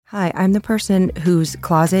Hi, I'm the person whose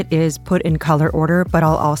closet is put in color order, but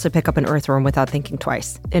I'll also pick up an earthworm without thinking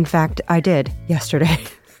twice. In fact, I did yesterday.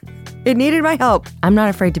 It needed my help. I'm not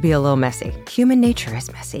afraid to be a little messy. Human nature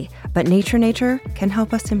is messy, but nature can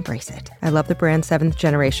help us embrace it. I love the brand 7th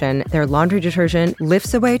Generation. Their laundry detergent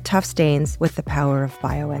lifts away tough stains with the power of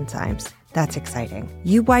bioenzymes. That's exciting.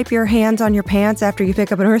 You wipe your hands on your pants after you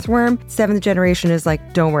pick up an earthworm? 7th Generation is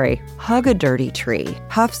like, don't worry, hug a dirty tree,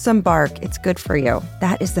 huff some bark, it's good for you.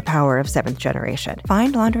 That is the power of 7th Generation.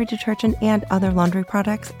 Find laundry detergent and other laundry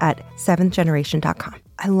products at 7thgeneration.com.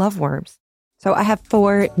 I love worms. So I have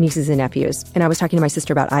 4 nieces and nephews, and I was talking to my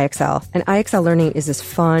sister about IXL. And IXL Learning is this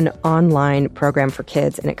fun online program for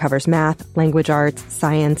kids, and it covers math, language arts,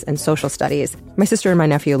 science, and social studies. My sister and my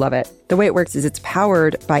nephew love it. The way it works is it's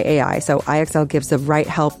powered by AI, so IXL gives the right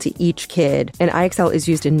help to each kid, and IXL is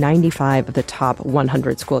used in 95 of the top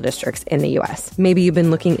 100 school districts in the U.S. Maybe you've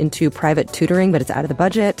been looking into private tutoring, but it's out of the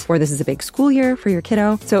budget, or this is a big school year for your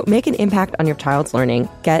kiddo. So make an impact on your child's learning.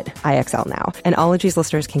 Get IXL now. And Ologies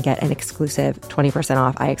listeners can get an exclusive 20%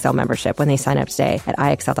 off IXL membership when they sign up today at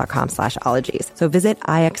IXL.com/ologies. So visit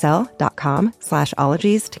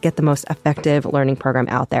IXL.com/ologies to get the most effective learning program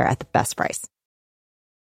out there at the best price.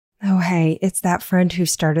 Oh, hey, it's that friend who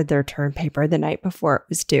started their term paper the night before it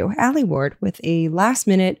was due, Allie Ward, with a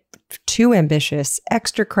last-minute, too ambitious,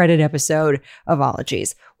 extra credit episode of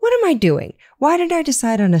Ologies. What am I doing? Why did I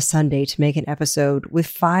decide on a Sunday to make an episode with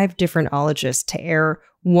 5 different ologists to air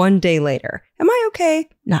one day later? Am I okay?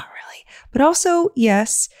 Not really. But also,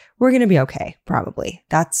 yes, we're going to be okay, probably.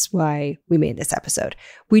 That's why we made this episode.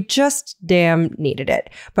 We just damn needed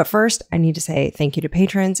it. But first, I need to say thank you to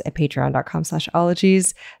patrons at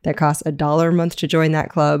patreon.com/ologies. That costs $1 a month to join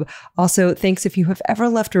that club. Also, thanks if you have ever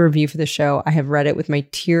left a review for the show. I have read it with my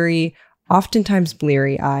teary, oftentimes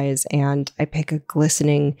bleary eyes, and I pick a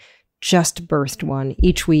glistening, just birthed one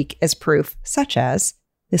each week as proof, such as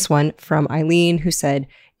this one from Eileen, who said,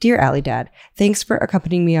 "Dear Allie Dad, thanks for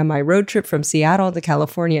accompanying me on my road trip from Seattle to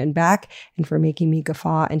California and back, and for making me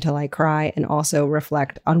guffaw until I cry and also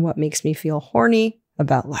reflect on what makes me feel horny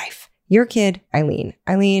about life. Your kid, Eileen."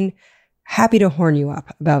 Eileen, happy to horn you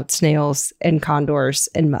up about snails and condors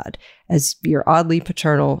and mud as your oddly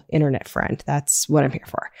paternal internet friend. That's what I'm here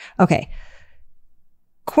for. Okay.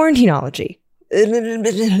 Quarantinology.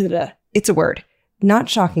 It's a word. Not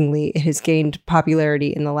shockingly, it has gained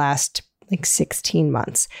popularity in the last 16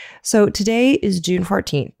 months. So today is June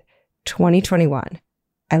 14th, 2021.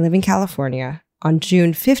 I live in California. On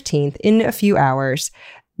June 15th, in a few hours,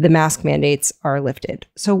 the mask mandates are lifted.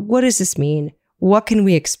 So what does this mean? What can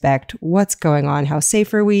we expect? What's going on? How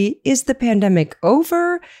safe are we? Is the pandemic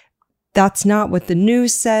over? That's not what the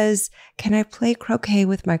news says. Can I play croquet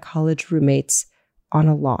with my college roommates on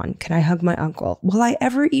a lawn? Can I hug my uncle? Will I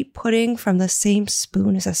ever eat pudding from the same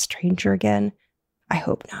spoon as a stranger again? I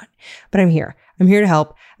hope not. But I'm here. I'm here to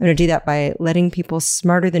help. I'm going to do that by letting people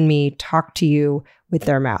smarter than me talk to you with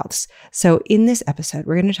their mouths. So in this episode,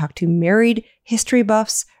 we're going to talk to married history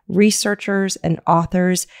buffs, researchers, and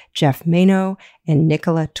authors Jeff Mayno and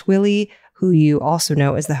Nicola Twilley, who you also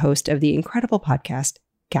know as the host of the incredible podcast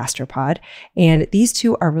Gastropod. And these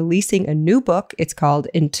two are releasing a new book. It's called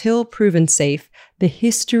Until Proven Safe, The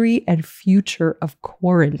History and Future of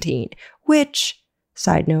Quarantine, which,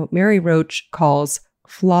 side note, Mary Roach calls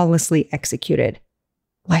flawlessly executed.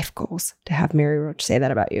 Life goals to have Mary Roach say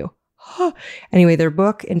that about you. Anyway, their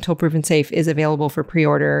book, Until Proven Safe, is available for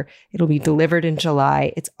pre-order. It'll be delivered in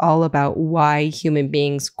July. It's all about why human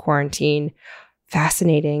beings quarantine.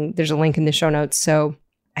 Fascinating. There's a link in the show notes. So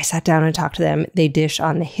I sat down and talked to them. They dish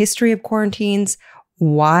on the history of quarantines,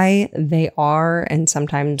 why they are and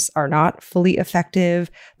sometimes are not fully effective,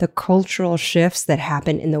 the cultural shifts that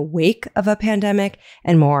happen in the wake of a pandemic,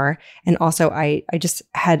 and more. And also, I just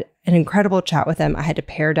had an incredible chat with them. I had to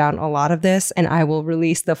pare down a lot of this, and I will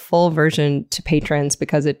release the full version to patrons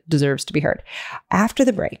because it deserves to be heard. After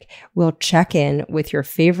the break, we'll check in with your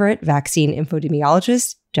favorite vaccine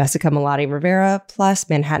infodemiologist, Jessica Malati Rivera, plus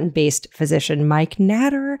Manhattan-based physician Mike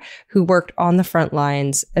Natter, who worked on the front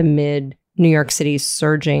lines amid New York City's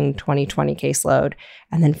surging 2020 caseload.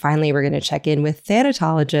 And then finally, we're going to check in with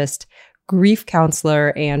thanatologist, grief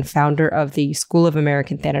counselor, and founder of the School of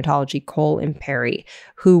American Thanatology, Cole Imperi,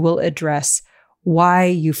 who will address why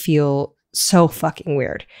you feel so fucking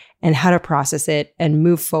weird and how to process it and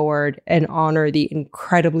move forward and honor the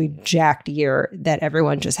incredibly jacked year that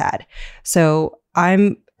everyone just had. So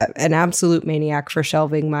I'm an absolute maniac for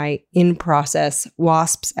shelving my in-process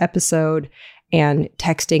WASPs episode and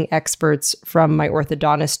texting experts from my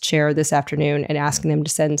orthodontist chair this afternoon and asking them to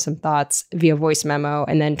send some thoughts via voice memo,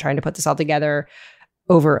 and then trying to put this all together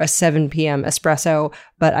over a 7 p.m. espresso,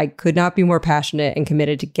 but I could not be more passionate and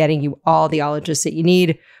committed to getting you all the ologists that you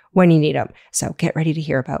need when you need them. So get ready to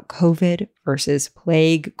hear about COVID versus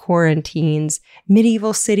plague quarantines,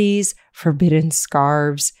 medieval cities, forbidden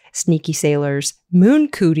scarves, sneaky sailors, moon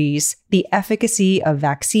cooties, the efficacy of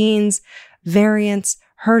vaccines, variants,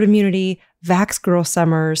 herd immunity, Vax Girl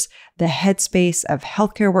Summers, the headspace of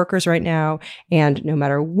healthcare workers right now, and no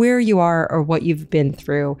matter where you are or what you've been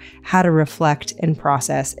through, how to reflect and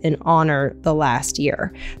process and honor the last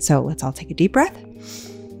year. So let's all take a deep breath.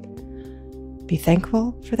 Be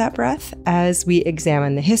thankful for that breath as we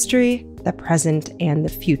examine the history, the present, and the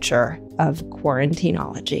future of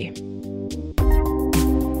Quarantinology.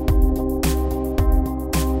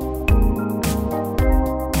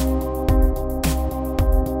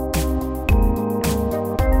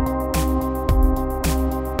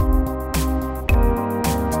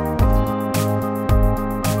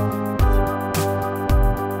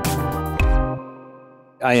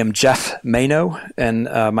 I am Jeff Mayno, and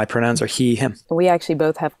my pronouns are he, him. We actually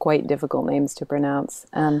both have quite difficult names to pronounce.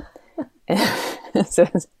 So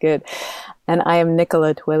it's good. And I am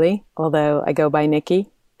Nicola Twilley, although I go by Nikki,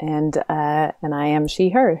 and I am she,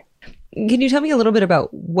 her. Can you tell me a little bit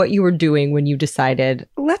about what you were doing when you decided,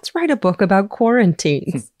 let's write a book about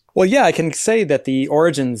quarantine? Well, yeah, I can say that the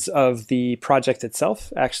origins of the project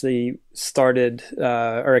itself actually started,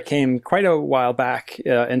 or it came quite a while back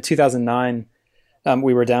in 2009.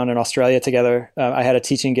 We were down in Australia together. I had a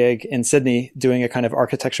teaching gig in Sydney doing a kind of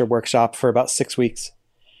architecture workshop for about 6 weeks.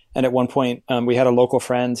 And at one point, we had a local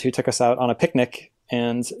friend who took us out on a picnic,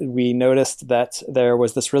 and we noticed that there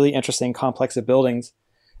was this really interesting complex of buildings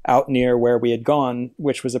out near where we had gone,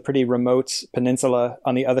 which was a pretty remote peninsula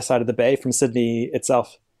on the other side of the bay from Sydney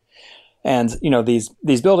itself. And,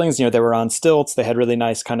 these buildings, they were on stilts. They had really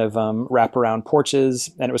nice kind of wraparound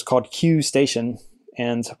porches, and it was called Q Station.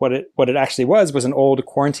 And what it actually was an old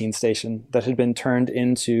quarantine station that had been turned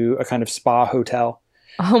into a kind of spa hotel.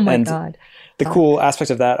 Oh my God. The cool aspect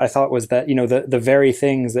of that, I thought, was that, the very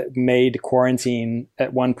things that made quarantine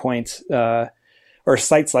at one point, or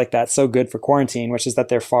sites like that so good for quarantine, which is that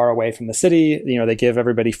they're far away from the city. They give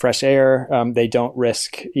everybody fresh air. They don't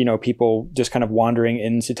risk, people just kind of wandering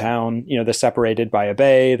into town. They're separated by a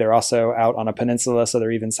bay. They're also out on a peninsula, so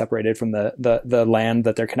they're even separated from the land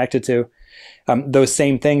that they're connected to. Those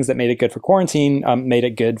same things that made it good for quarantine made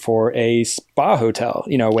it good for a spa hotel,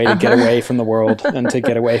 a way to get away from the world and to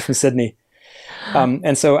get away from Sydney.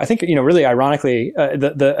 And so I think, really ironically,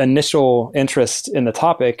 the initial interest in the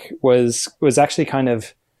topic was actually kind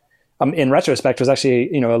of, in retrospect, was actually,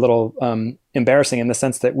 a little embarrassing in the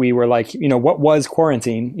sense that we were like, what was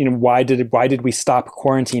quarantine? Why did we stop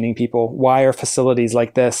quarantining people? Why are facilities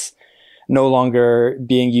like this no longer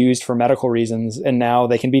being used for medical reasons, and now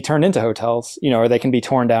they can be turned into hotels, or they can be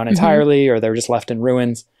torn down entirely, or they're just left in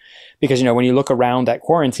ruins? Because, when you look around at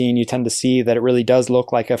quarantine, you tend to see that it really does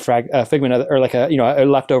look like a figment of, or like a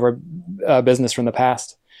leftover business from the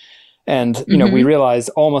past. And, we realized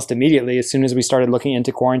almost immediately, as soon as we started looking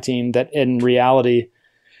into quarantine, that in reality,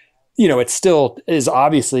 it still is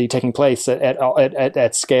obviously taking place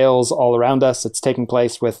at scales all around us. It's taking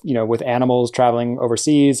place with animals traveling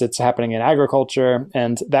overseas. It's happening in agriculture.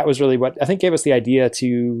 And that was really what I think gave us the idea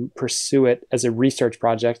to pursue it as a research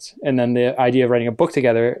project. And then the idea of writing a book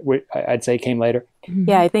together, I'd say, came later.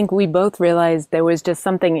 Yeah, I think we both realized there was just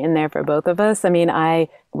something in there for both of us. I mean, I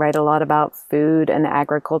write a lot about food and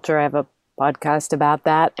agriculture. I have a podcast about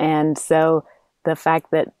that. And so the fact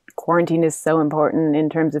that quarantine is so important in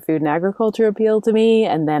terms of food and agriculture appealed to me.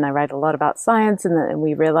 And then I write a lot about science, and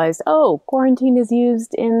we realized, quarantine is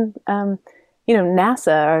used in,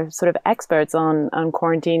 NASA are sort of experts on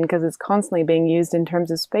quarantine because it's constantly being used in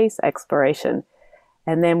terms of space exploration.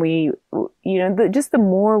 And then just the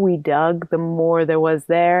more we dug, the more there was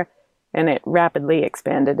there, and it rapidly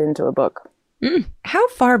expanded into a book. How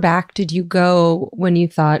far back did you go when you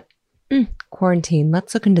thought, quarantine,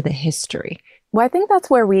 let's look into the history? Well, I think that's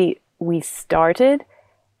where we started.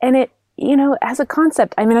 And it, as a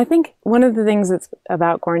concept, I mean, I think one of the things that's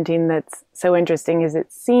about quarantine that's so interesting is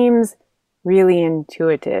it seems really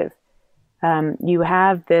intuitive. You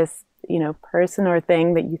have this, person or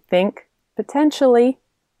thing that you think potentially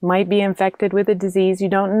might be infected with a disease you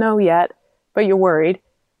don't know yet, but you're worried,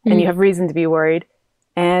 and you have reason to be worried.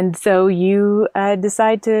 And so you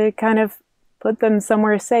decide to kind of put them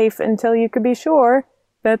somewhere safe until you could be sure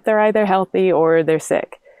that they're either healthy or they're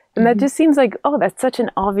sick. And that just seems like, that's such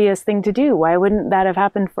an obvious thing to do. Why wouldn't that have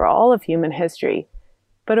happened for all of human history?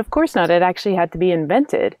 But of course not. It actually had to be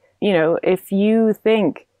invented. If you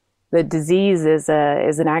think that disease is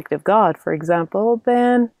an act of God, for example,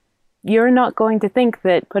 then you're not going to think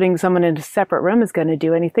that putting someone in a separate room is going to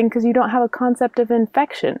do anything because you don't have a concept of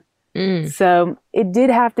infection. So it did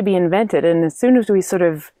have to be invented. And as soon as we sort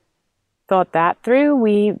of thought that through,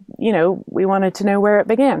 we wanted to know where it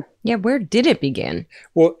began. Yeah, where did it begin?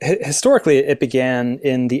 Well, historically, it began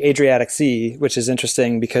in the Adriatic Sea, which is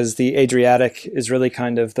interesting because the Adriatic is really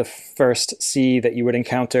kind of the first sea that you would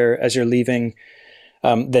encounter as you're leaving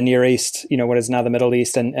the Near East, what is now the Middle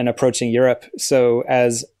East, and approaching Europe. So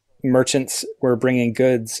as merchants were bringing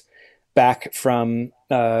goods back from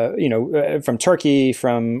Turkey,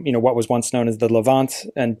 from what was once known as the Levant,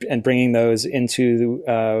 and bringing those into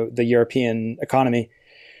the European economy.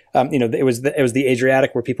 It was the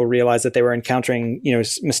Adriatic where people realized that they were encountering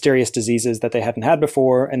mysterious diseases that they hadn't had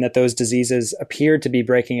before, and that those diseases appeared to be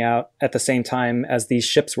breaking out at the same time as these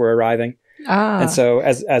ships were arriving. And so,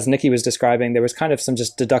 as Nikki was describing, there was kind of some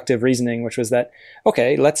just deductive reasoning, which was that,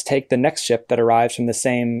 okay, let's take the next ship that arrives from the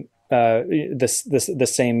same the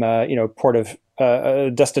same port of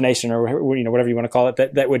destination, or whatever you want to call it,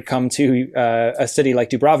 that would come to a city like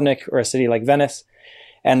Dubrovnik or a city like Venice,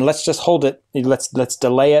 and let's just hold it. Let's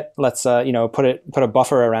delay it. Let's put a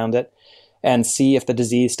buffer around it, and see if the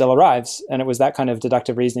disease still arrives. And it was that kind of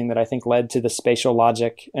deductive reasoning that I think led to the spatial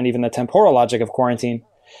logic and even the temporal logic of quarantine.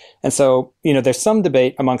 And so, there's some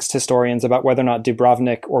debate amongst historians about whether or not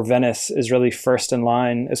Dubrovnik or Venice is really first in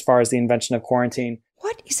line as far as the invention of quarantine.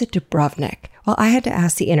 What is a Dubrovnik? Well, I had to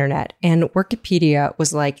ask the internet, and Wikipedia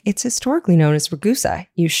was like, it's historically known as Ragusa.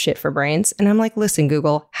 You shit for brains. And I'm like, listen,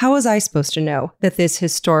 Google, how was I supposed to know that this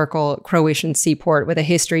historical Croatian seaport with a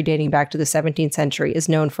history dating back to the 17th century is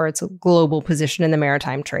known for its global position in the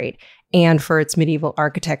maritime trade and for its medieval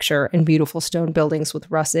architecture and beautiful stone buildings with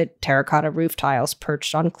russet terracotta roof tiles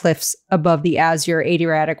perched on cliffs above the azure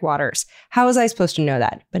Adriatic waters? How was I supposed to know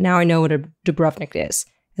that? But now I know what a Dubrovnik is,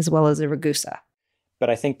 as well as a Ragusa. But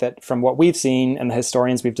I think that from what we've seen and the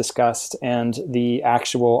historians we've discussed and the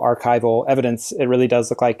actual archival evidence, it really does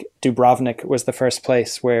look like Dubrovnik was the first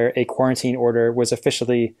place where a quarantine order was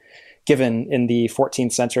officially given in the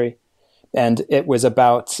 14th century. And it was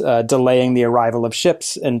about delaying the arrival of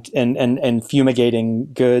ships and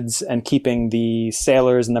fumigating goods and keeping the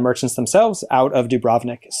sailors and the merchants themselves out of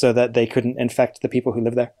Dubrovnik so that they couldn't infect the people who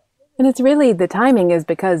live there. And it's really, the timing is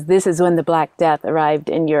because this is when the Black Death arrived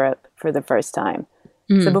in Europe for the first time.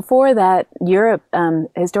 So before that, Europe,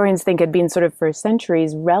 historians think, had been sort of for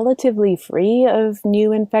centuries relatively free of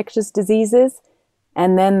new infectious diseases.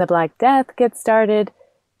 And then the Black Death gets started.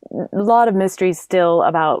 A lot of mysteries still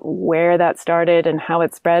about where that started and how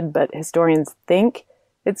it spread, but historians think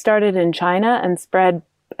it started in China and spread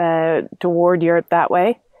toward Europe that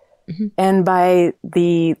way. And by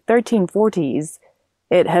the 1340s,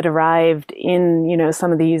 it had arrived in,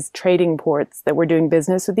 some of these trading ports that were doing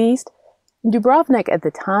business with the East. Dubrovnik at the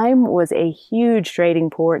time was a huge trading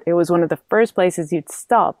port. It was one of the first places you'd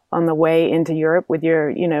stop on the way into Europe with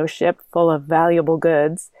your, ship full of valuable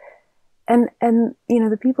goods. And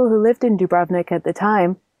the people who lived in Dubrovnik at the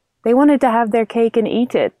time, they wanted to have their cake and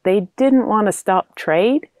eat it. They didn't want to stop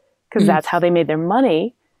trade because that's how they made their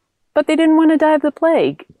money, but they didn't want to die of the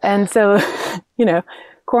plague. And so,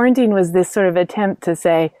 quarantine was this sort of attempt to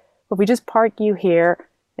say, well, if we just park you here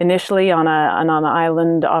initially on an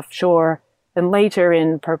island offshore, and later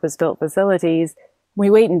in purpose-built facilities, we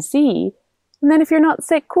wait and see. And then if you're not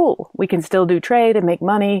sick, cool. We can still do trade and make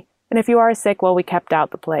money. And if you are sick, well, we kept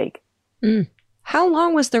out the plague. How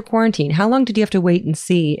long was their quarantine? How long did you have to wait and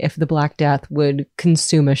see if the Black Death would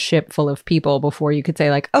consume a ship full of people before you could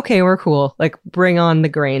say, like, okay, we're cool. Like, bring on the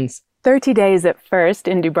grains? 30 days at first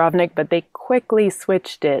in Dubrovnik, but they quickly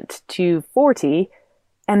switched it to 40.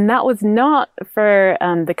 And that was not for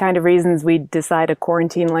the kind of reasons we decide a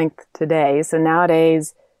quarantine length today. So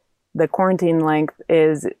nowadays, the quarantine length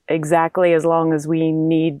is exactly as long as we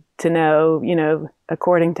need to know,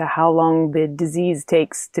 according to how long the disease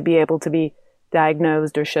takes to be able to be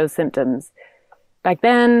diagnosed or show symptoms. Back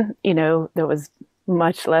then, there was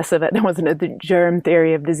much less of it. There wasn't a germ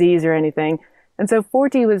theory of disease or anything. And so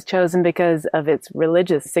 40 was chosen because of its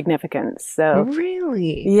religious significance. So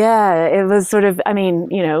really? Yeah, it was sort of,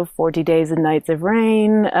 40 days and nights of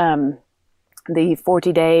rain, the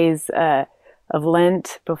 40 days of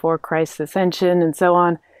Lent before Christ's ascension and so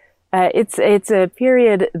on. It's a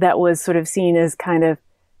period that was sort of seen as kind of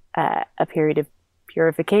a period of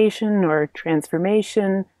purification or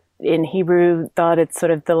transformation. In Hebrew, thought it's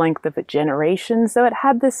sort of the length of a generation. So it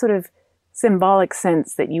had this sort of symbolic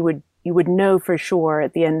sense that you would know for sure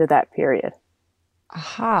at the end of that period.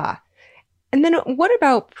 Aha. And then what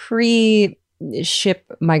about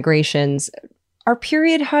pre-ship migrations? Are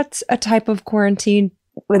period huts a type of quarantine?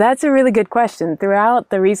 Well, that's a really good question. Throughout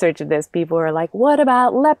the research of this, people were like, what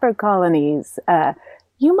about leper colonies?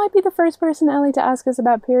 You might be the first person, Ellie, to ask us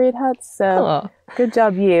about period huts. So good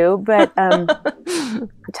job, you. But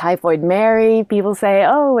Typhoid Mary, people say,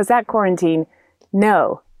 oh, was that quarantine?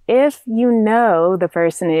 No. If you know the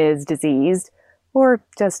person is diseased or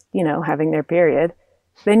just, having their period,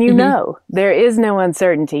 then you know. There is no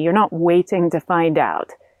uncertainty. You're not waiting to find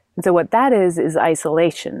out. And so what that is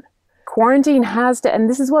isolation. Quarantine has to, and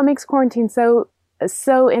this is what makes quarantine so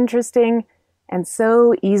interesting and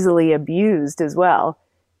so easily abused as well,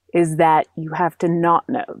 is that you have to not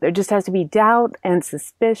know. There just has to be doubt and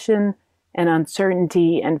suspicion and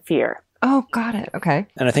uncertainty and fear. Oh, got it. Okay.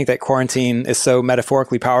 And I think that quarantine is so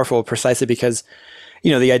metaphorically powerful precisely because,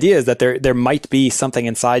 the idea is that there might be something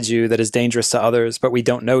inside you that is dangerous to others, but we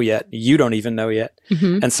don't know yet. You don't even know yet.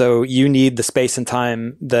 And so you need the space and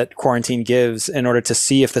time that quarantine gives in order to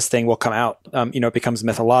see if this thing will come out. It becomes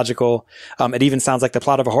mythological. It even sounds like the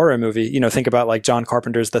plot of a horror movie. Think about like John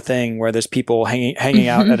Carpenter's The Thing, where there's people hanging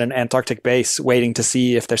out at an Antarctic base waiting to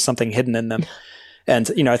see if there's something hidden in them.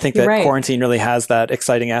 And, I think that quarantine really has that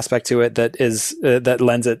exciting aspect to it that is, that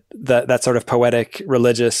lends it that sort of poetic,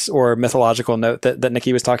 religious, or mythological note that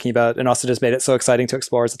Nikki was talking about, and also just made it so exciting to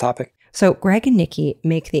explore as a topic. So Greg and Nikki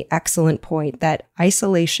make the excellent point that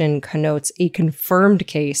isolation connotes a confirmed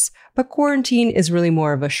case, but quarantine is really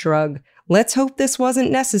more of a shrug. Let's hope this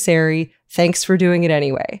wasn't necessary. Thanks for doing it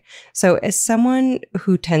anyway. So as someone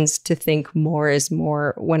who tends to think more is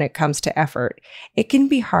more when it comes to effort, it can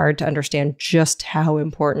be hard to understand just how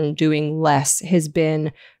important doing less has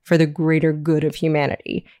been for the greater good of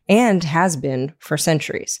humanity, and has been for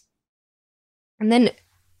centuries. And then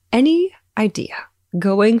any idea,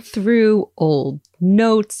 going through old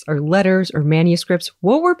notes or letters or manuscripts,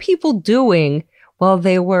 what were people doing while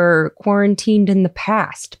they were quarantined in the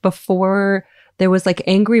past, before there was like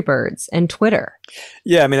Angry Birds and Twitter?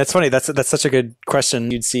 Yeah, I mean, that's funny. That's such a good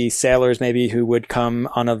question. You'd see sailors maybe who would come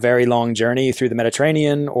on a very long journey through the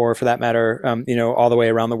Mediterranean, or for that matter, all the way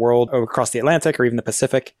around the world, or across the Atlantic or even the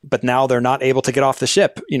Pacific. But now they're not able to get off the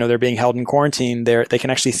ship. They're being held in quarantine. They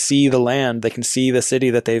can actually see the land. They can see the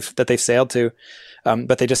city that they've sailed to.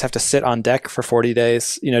 But they just have to sit on deck for 40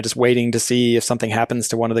 days, just waiting to see if something happens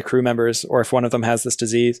to one of the crew members or if one of them has this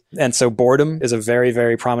disease. And so boredom is a very,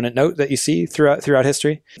 very prominent note that you see throughout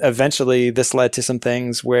history. Eventually, this led to some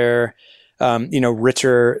things where,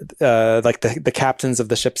 richer, like the captains of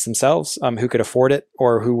the ships themselves, who could afford it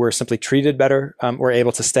or who were simply treated better, were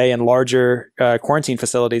able to stay in larger quarantine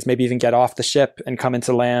facilities, maybe even get off the ship and come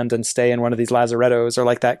into land and stay in one of these lazarettos, or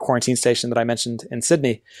like that quarantine station that I mentioned in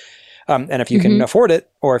Sydney. And if you can afford it,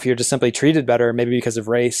 or if you're just simply treated better, maybe because of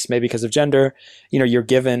race, maybe because of gender, you're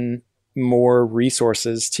given more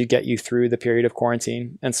resources to get you through the period of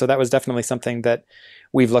quarantine. And so that was definitely something that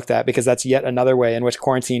we've looked at, because that's yet another way in which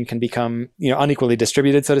quarantine can become, unequally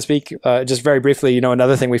distributed, so to speak. Just very briefly,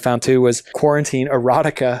 another thing we found too was quarantine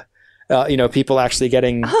erotica. People actually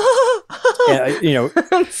getting...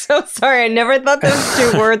 I'm so sorry. I never thought those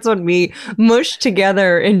two words would be mushed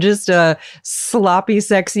together in just a sloppy,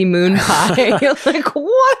 sexy moon pie. Like,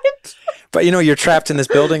 what? But you're trapped in this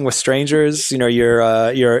building with strangers.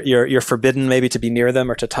 You're forbidden maybe to be near them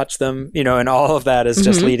or to touch them. And all of that is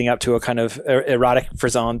just leading up to a kind of erotic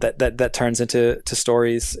frisson that turns into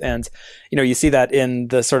stories. And you see that in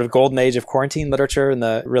the sort of golden age of quarantine literature in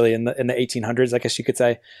the 1800s, I guess you could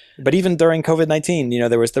say. But even during COVID-19,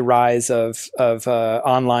 there was the rise of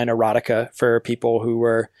online erotica for people who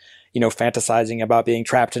were fantasizing about being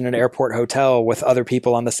trapped in an airport hotel with other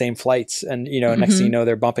people on the same flights. And, next thing you know,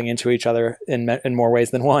 they're bumping into each other in more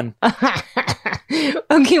ways than one.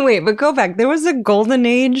 Okay, wait, but go back. There was a golden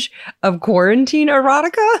age of quarantine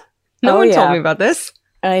erotica? No one told me about this.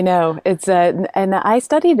 I know. It's and I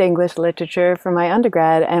studied English literature for my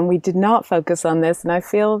undergrad, and we did not focus on this, and I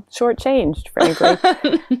feel shortchanged, frankly.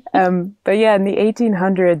 But yeah, in the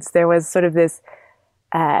 1800s, there was sort of this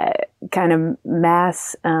kind of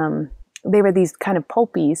mass, they were these kind of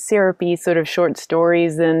pulpy, syrupy sort of short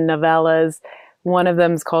stories and novellas. One of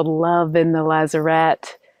them is called Love in the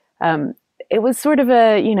Lazarette. It was sort of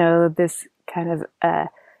this kind of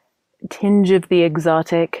tinge of the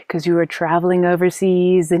exotic, because you were traveling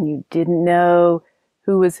overseas and you didn't know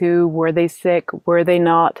who was who. Were they sick? Were they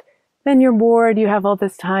not? Then you're bored. You have all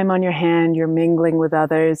this time on your hand. You're mingling with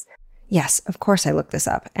others. Yes, of course I looked this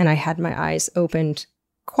up, and I had my eyes opened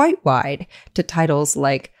quite wide to titles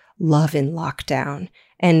like Love in Lockdown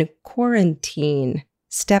and Quarantine,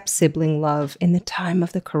 Step-Sibling Love in the Time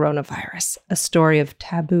of the Coronavirus, a story of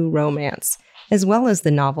taboo romance, as well as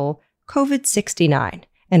the novel COVID-69,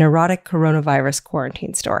 an erotic coronavirus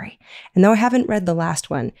quarantine story. And though I haven't read the last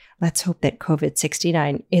one, let's hope that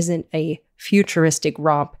COVID-69 isn't a futuristic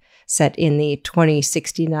romp set in the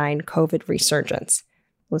 2069 COVID resurgence.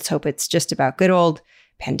 Let's hope it's just about good old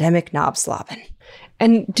pandemic knob slobbing.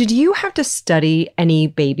 And did you have to study any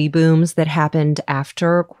baby booms that happened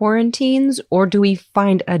after quarantines, or do we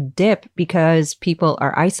find a dip because people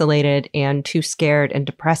are isolated and too scared and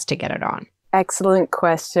depressed to get it on? Excellent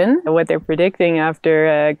question. What they're predicting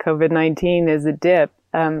after COVID-19 is a dip.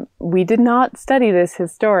 We did not study this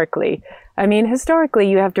historically. I mean, historically,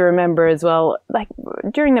 you have to remember as well, like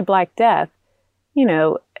during the Black Death, you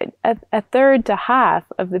know, a third to half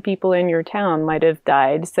of the people in your town might have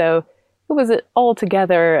died. So it was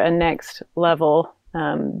altogether a next level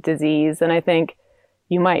disease. And I think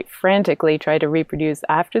you might frantically try to reproduce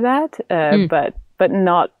after that, but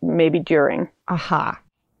not maybe during. Aha.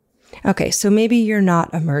 Okay, so maybe you're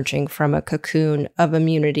not emerging from a cocoon of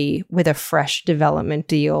immunity with a fresh development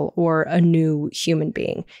deal or a new human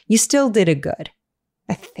being. You still did a good,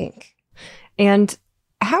 I think. And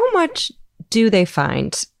how much do they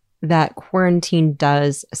find that quarantine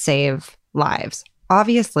does save lives?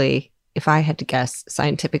 Obviously, if I had to guess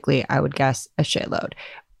scientifically, I would guess a shitload.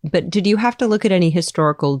 But did you have to look at any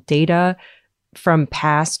historical data from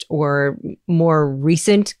past or more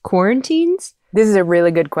recent quarantines? This is a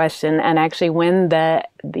really good question. And actually, when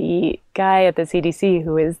the guy at the CDC,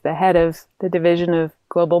 who is the head of the Division of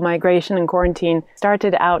Global Migration and Quarantine,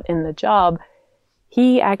 started out in the job,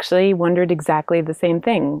 he actually wondered exactly the same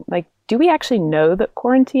thing. Like, do we actually know that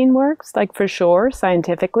quarantine works? Like, for sure,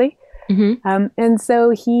 scientifically? Mm-hmm. And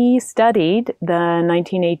so he studied the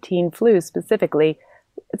 1918 flu specifically.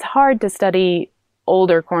 It's hard to study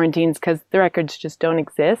older quarantines because the records just don't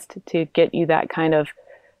exist to get you that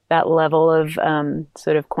level of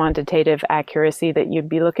sort of quantitative accuracy that you'd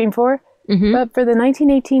be looking for. Mm-hmm. But for the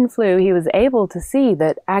 1918 flu, he was able to see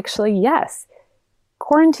that actually, yes,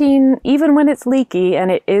 quarantine, even when it's leaky,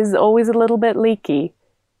 and it is always a little bit leaky,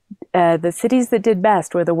 the cities that did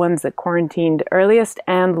best were the ones that quarantined earliest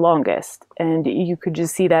and longest. And you could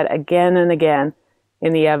just see that again and again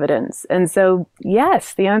in the evidence. And so,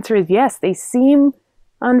 yes, the answer is yes. They seem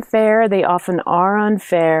unfair. They often are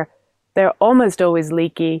unfair. They're almost always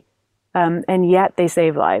leaky, and yet they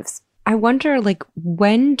save lives. I wonder, like,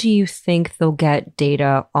 when do you think they'll get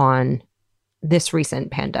data on this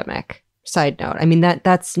recent pandemic? Side note, I mean,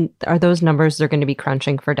 are those numbers they're going to be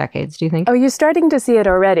crunching for decades, do you think? Oh, you're starting to see it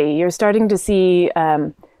already. You're starting to see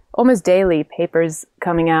almost daily papers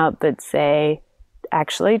coming out that say,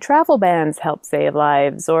 actually, travel bans help save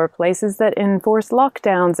lives, or places that enforced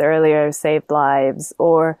lockdowns earlier saved lives,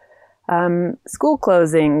 or school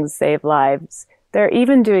closings save lives. They're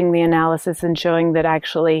even doing the analysis and showing that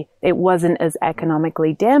actually it wasn't as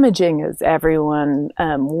economically damaging as everyone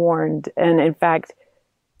warned. And in fact,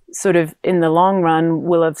 sort of in the long run,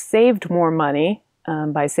 will have saved more money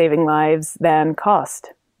by saving lives than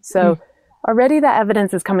cost. So already the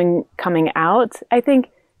evidence is coming out. I think,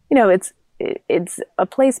 you know, it's a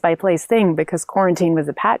place-by-place thing because quarantine was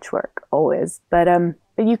a patchwork always. But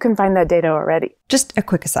you can find that data already. Just a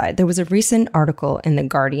quick aside, there was a recent article in The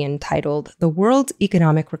Guardian titled, "The World's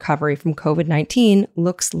Economic Recovery from COVID-19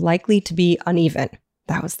 Looks Likely to Be Uneven."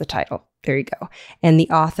 That was the title. There you go. And the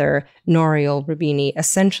author, Nouriel Roubini,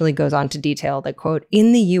 essentially goes on to detail that, quote,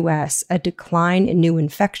 in the US, a decline in new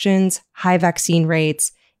infections, high vaccine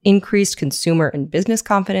rates, increased consumer and business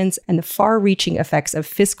confidence, and the far-reaching effects of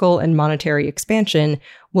fiscal and monetary expansion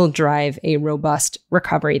will drive a robust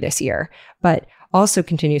recovery this year. But also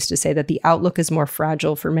continues to say that the outlook is more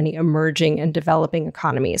fragile for many emerging and developing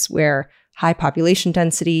economies where high population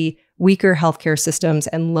density, weaker healthcare systems,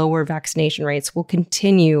 and lower vaccination rates will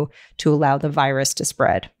continue to allow the virus to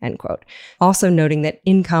spread, end quote. Also noting that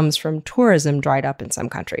incomes from tourism dried up in some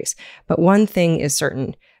countries. But one thing is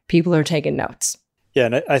certain, people are taking notes. Yeah,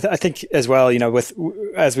 and I think as well, you know,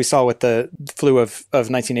 as we saw with the flu of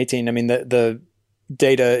 1918, I mean, the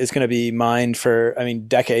data is going to be mined for,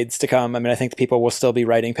 decades to come. I mean, I think the people will still be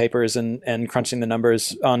writing papers and crunching the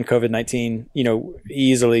numbers on COVID-19, you know,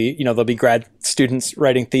 easily. You know, there'll be grad students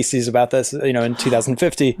writing theses about this, you know, in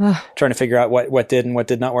 2050, trying to figure out what did and what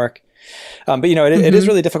did not work. But, you know, it is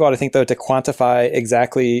really difficult, I think, though, to quantify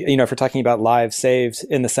exactly, you know, if we're talking about lives saved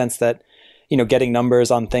in the sense that, you know, getting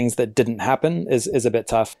numbers on things that didn't happen is a bit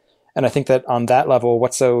tough. And I think that on that level,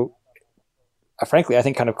 what's so frankly, I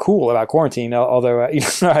think kind of cool about quarantine, although you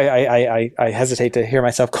know, I hesitate to hear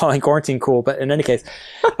myself calling quarantine cool, but in any case,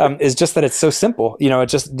 is just that it's so simple. You know,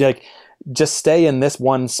 it's just like just stay in this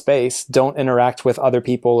one space, don't interact with other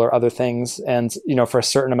people or other things, and for a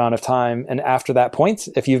certain amount of time. And after that point,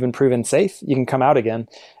 if you've been proven safe, you can come out again,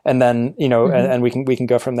 and then and we can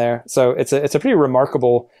go from there. So it's a pretty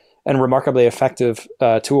remarkable and remarkably effective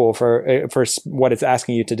tool for what it's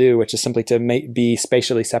asking you to do, which is simply to be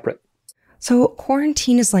spatially separate. So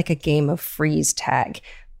quarantine is like a game of freeze tag.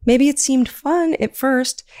 Maybe it seemed fun at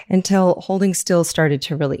first until holding still started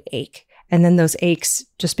to really ache. And then those aches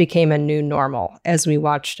just became a new normal as we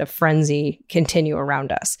watched a frenzy continue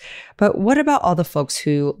around us. But what about all the folks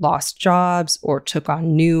who lost jobs or took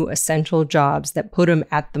on new essential jobs that put them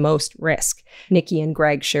at the most risk? Nikki and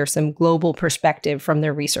Greg share some global perspective from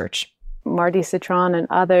their research. Marty Citron and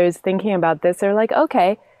others thinking about this are like,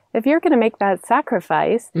 okay, if you're going to make that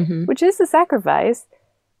sacrifice, which is a sacrifice,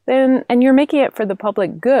 then, and you're making it for the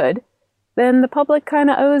public good, then the public kind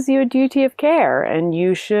of owes you a duty of care, and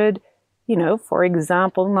you should, for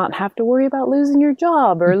example, not have to worry about losing your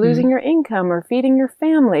job or losing your income or feeding your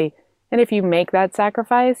family. And if you make that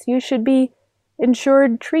sacrifice, you should be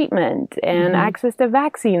insured treatment and access to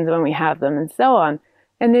vaccines when we have them and so on.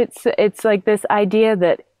 And it's like this idea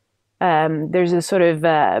that there's a sort of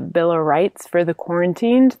Bill of Rights for the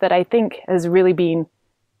quarantined that I think has really been,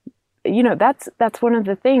 that's one of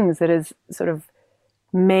the things that has sort of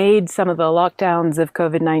made some of the lockdowns of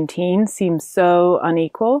COVID-19 seem so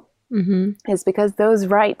unequal. Is because those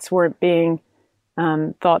rights weren't being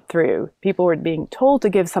thought through. People were being told to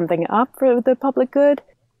give something up for the public good.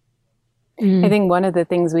 I think one of the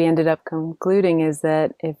things we ended up concluding is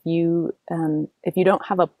that if you don't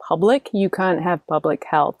have a public, you can't have public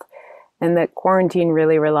health, and that quarantine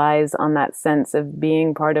really relies on that sense of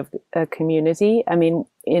being part of a community. I mean,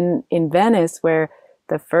 in Venice, where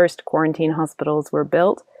the first quarantine hospitals were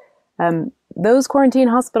built, those quarantine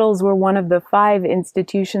hospitals were one of the 5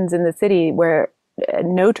 institutions in the city where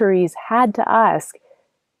notaries had to ask,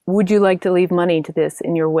 would you like to leave money to this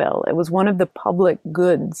in your will? It was one of the public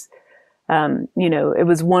goods. It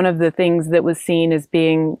was one of the things that was seen as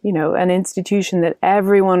being, an institution that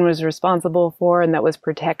everyone was responsible for and that was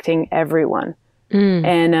protecting everyone.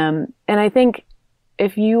 And I think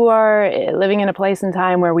if you are living in a place and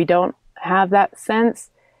time where we don't have that sense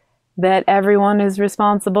that everyone is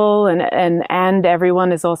responsible and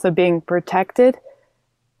everyone is also being protected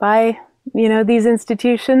by, these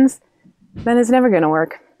institutions, then it's never going to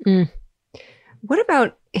work. What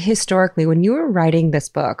about historically, when you were writing this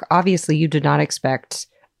book, obviously you did not expect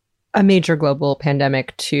a major global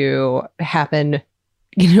pandemic to happen,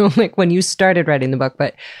 like when you started writing the book,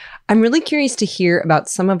 but I'm really curious to hear about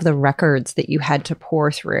some of the records that you had to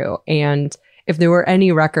pour through, and if there were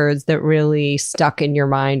any records that really stuck in your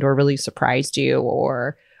mind or really surprised you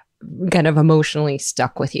or kind of emotionally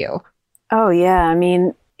stuck with you. Oh, yeah. I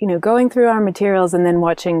mean, going through our materials and then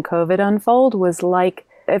watching COVID unfold was like,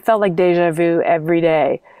 it felt like deja vu every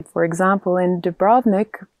day. For example, in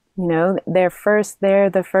Dubrovnik, they're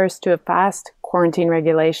the first to have passed quarantine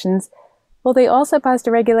regulations. Well, they also passed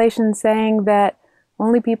a regulation saying that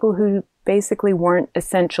only people who basically weren't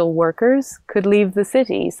essential workers could leave the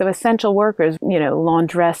city. So essential workers,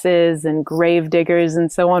 laundresses and grave diggers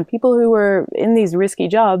and so on, people who were in these risky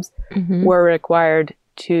jobs were required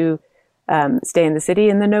to stay in the city,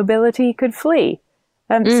 and the nobility could flee.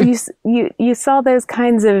 So you saw those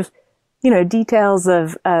kinds of, details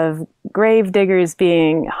of grave diggers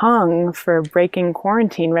being hung for breaking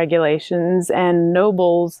quarantine regulations and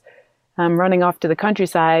nobles running off to the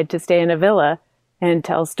countryside to stay in a villa and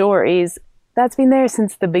tell stories. That's been there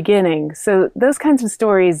since the beginning. So those kinds of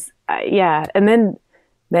stories, and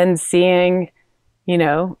then seeing,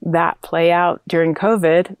 that play out during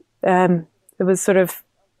COVID, it was sort of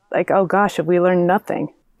like, oh gosh, have we learned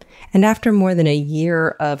nothing? And after more than a year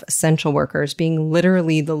of essential workers being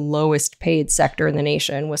literally the lowest paid sector in the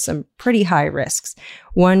nation with some pretty high risks,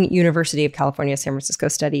 one University of California, San Francisco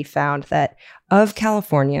study found that of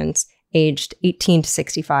Californians aged 18 to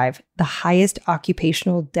 65, the highest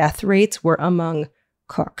occupational death rates were among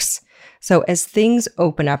cooks. So as things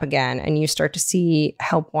open up again and you start to see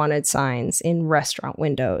help wanted signs in restaurant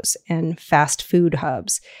windows and fast food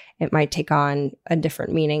hubs, it might take on a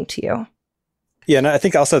different meaning to you. Yeah, and I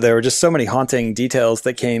think also there were just so many haunting details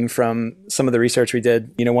that came from some of the research we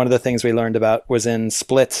did. One of the things we learned about was in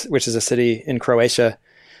Split, which is a city in Croatia,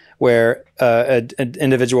 where an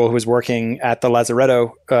individual who was working at the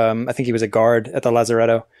Lazaretto, I think he was a guard at the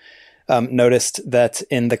Lazaretto, noticed that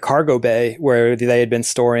in the cargo bay where they had been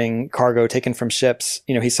storing cargo taken from ships,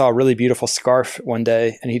 he saw a really beautiful scarf one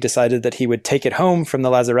day, and he decided that he would take it home from the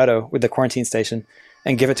Lazaretto with the quarantine station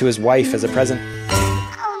and give it to his wife as a present.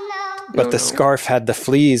 but the scarf had the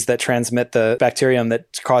fleas that transmit the bacterium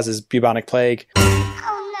that causes bubonic plague.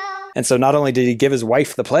 And so not only did he give his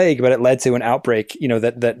wife the plague, but it led to an outbreak,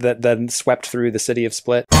 that then swept through the city of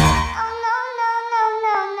Split.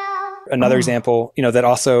 Another example, that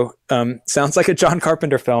also sounds like a John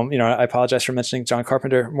Carpenter film. I apologize for mentioning John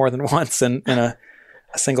Carpenter more than once in a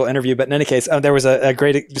single interview. But in any case, there was a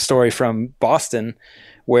great story from Boston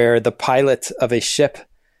where the pilot of a ship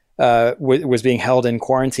was being held in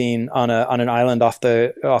quarantine on an island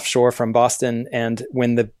offshore from Boston. And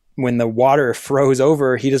when the water froze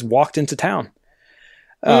over, he just walked into town.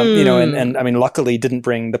 And I mean, luckily didn't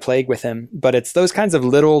bring the plague with him, but it's those kinds of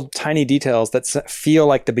little tiny details that feel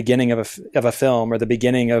like the beginning of a film, or the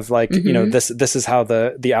beginning of this is how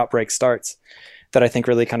the outbreak starts, that I think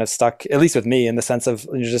really kind of stuck, at least with me, in the sense of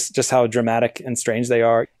just how dramatic and strange they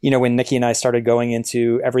are. When Nikki and I started going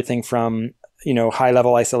into everything from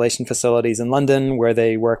high-level isolation facilities in London where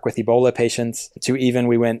they work with Ebola patients, to even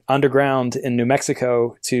we went underground in New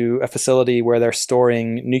Mexico to a facility where they're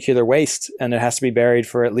storing nuclear waste and it has to be buried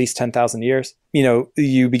for at least 10,000 years.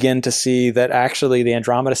 You begin to see that actually the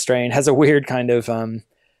Andromeda strain has a weird kind of,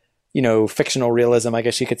 fictional realism, I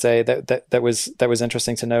guess you could say, that was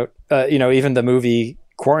interesting to note. Even the movie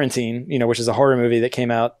Quarantine, which is a horror movie that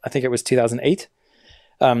came out, I think it was 2008.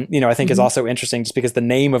 I think is also interesting just because the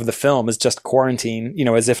name of the film is just Quarantine,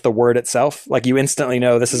 as if the word itself, like you instantly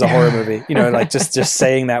know this is a horror movie, like just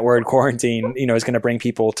saying that word quarantine, is going to bring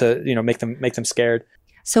people to, make them scared.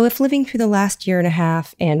 So if living through the last year and a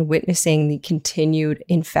half and witnessing the continued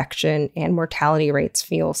infection and mortality rates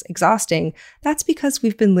feels exhausting, that's because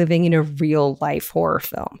we've been living in a real life horror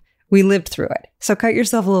film. We lived through it. So cut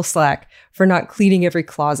yourself a little slack for not cleaning every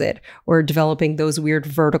closet or developing those weird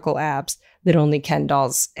vertical abs that only Ken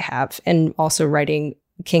dolls have, and also writing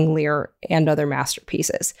King Lear and other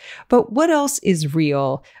masterpieces. But what else is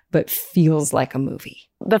real but feels like a movie?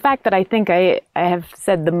 The fact that I think I have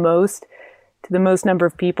said the most to the most number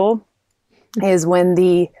of people is when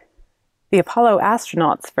the Apollo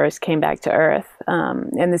astronauts first came back to Earth,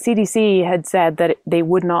 and the CDC had said that they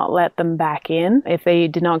would not let them back in if they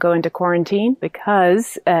did not go into quarantine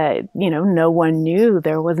because, no one knew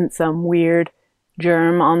there wasn't some weird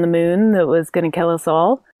germ on the moon that was going to kill us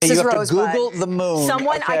all. You have to Google the moon.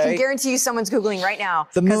 Someone, okay? I can guarantee you someone's Googling right now.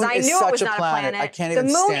 The moon I is knew such it was a not planet. I can't even stand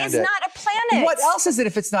it. The moon stand is it. not a planet. What else is it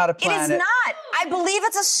if it's not a planet? It is not. I believe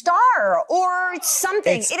it's a star or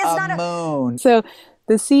something. It's it is not a moon. So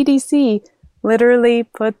the CDC literally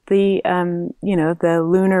put the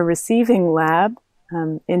Lunar Receiving Lab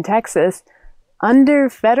in Texas under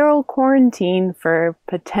federal quarantine for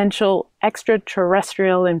potential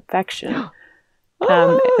extraterrestrial infection.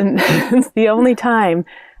 And it's the only time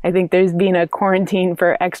I think there's been a quarantine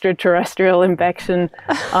for extraterrestrial infection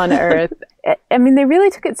on Earth. I mean, they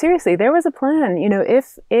really took it seriously. There was a plan.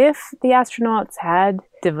 If the astronauts had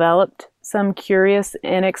developed some curious,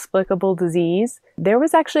 inexplicable disease, there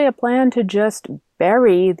was actually a plan to just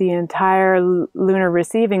bury the entire Lunar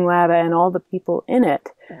Receiving Lab and all the people in it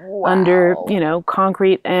under,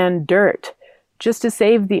 concrete and dirt, just to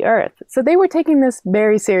save the Earth. So they were taking this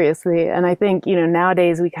very seriously. And I think,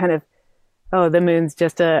 nowadays we kind of, the moon's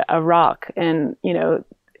just a rock. And,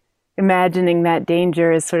 imagining that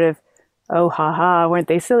danger is sort of, weren't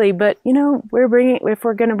they silly? But, if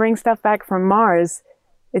we're going to bring stuff back from Mars,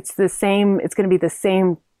 it's going to be the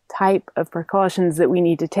same type of precautions that we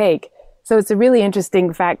need to take. So it's a really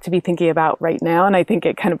interesting fact to be thinking about right now. And I think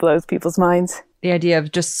it kind of blows people's minds. The idea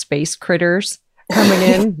of just space critters coming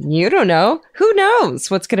in, you don't know. Who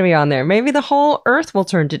knows what's going to be on there? Maybe the whole Earth will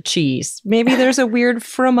turn to cheese. Maybe there's a weird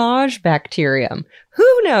fromage bacterium.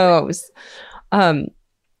 Who knows? Can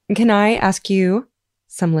I ask you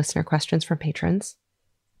some listener questions from patrons?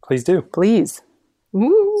 Please do. Please.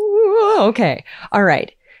 Ooh, okay. All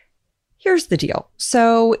right. Here's the deal.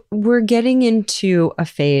 So we're getting into a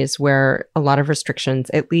phase where a lot of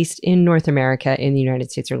restrictions, at least in North America, in the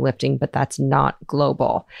United States, are lifting, but that's not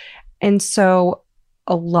global. And so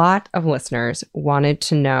a lot of listeners wanted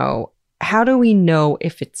to know, how do we know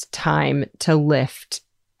if it's time to lift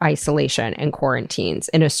isolation and quarantines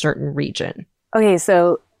in a certain region? Okay,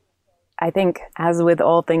 so I think as with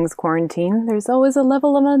all things quarantine, there's always a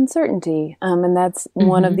level of uncertainty. And that's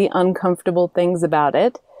one of the uncomfortable things about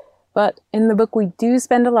it. But in the book, we do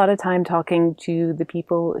spend a lot of time talking to the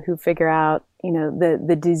people who figure out,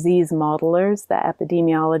 the disease modelers, the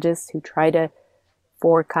epidemiologists who try to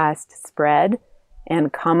forecast spread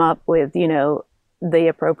and come up with, the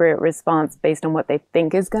appropriate response based on what they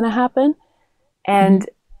think is going to happen. And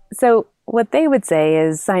so what they would say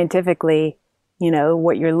is scientifically,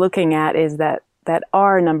 what you're looking at is that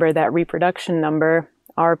R number, that reproduction number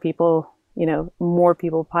are people, more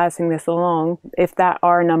people passing this along. If that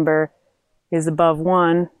R number is above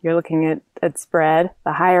 1, you're looking at spread.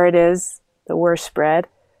 The higher it is, the worse spread,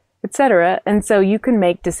 etc. And so you can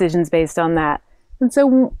make decisions based on that. And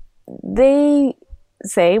so they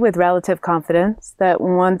say with relative confidence that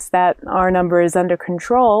once that R number is under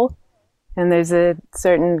control, and there's a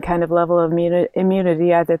certain kind of level of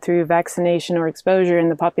immunity either through vaccination or exposure in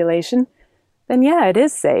the population, then yeah, it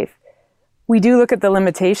is safe. We do look at the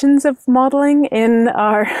limitations of modeling in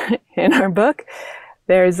our book.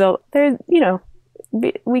 We're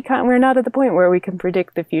not at the point where we can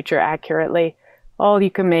predict the future accurately. All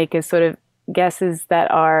you can make is sort of guesses that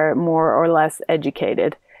are more or less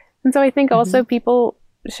educated. And so I think also people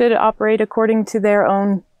should operate according to their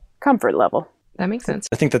own comfort level. That makes sense.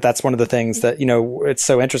 I think that that's one of the things that, it's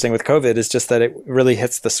so interesting with COVID is just that it really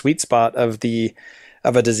hits the sweet spot of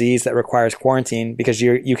a disease that requires quarantine, because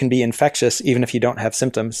you can be infectious even if you don't have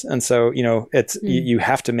symptoms. And so, you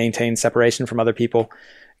have to maintain separation from other people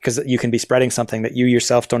because you can be spreading something that you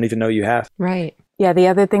yourself don't even know you have. Right. Yeah. The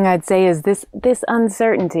other thing I'd say is this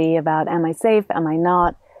uncertainty about, am I safe? Am I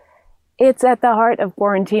not? It's at the heart of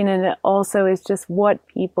quarantine, and it also is just what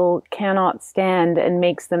people cannot stand and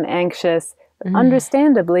makes them anxious,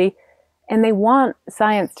 understandably, and they want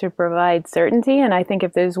science to provide certainty. And I think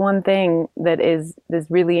if there's one thing that is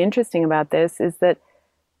really interesting about this is that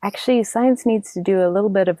actually science needs to do a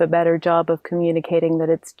little bit of a better job of communicating that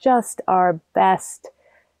it's just our best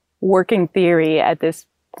working theory at this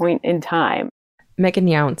point in time. Megan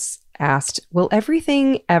Younce asked, will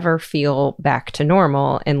everything ever feel back to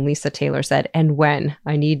normal? And Lisa Taylor said, and when?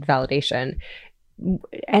 I need validation.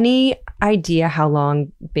 Any idea how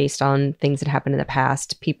long, based on things that happened in the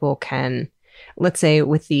past, people can, let's say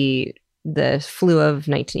with the flu of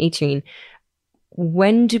 1918,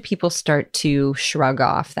 when do people start to shrug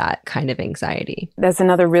off that kind of anxiety? That's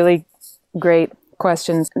another really great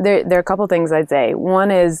question. There are a couple things I'd say.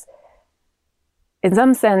 One is, in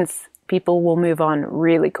some sense, people will move on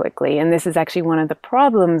really quickly. And this is actually one of the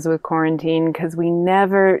problems with quarantine, because we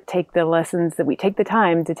never take the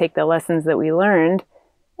time to take the lessons that we learned,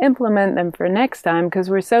 implement them for next time, because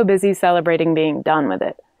we're so busy celebrating being done with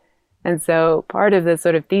it. And so part of the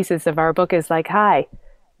sort of thesis of our book is like, hi,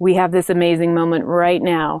 we have this amazing moment right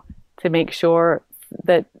now to make sure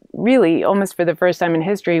that really almost for the first time in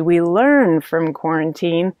history, we learn from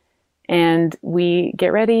quarantine and we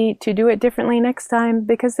get ready to do it differently next time,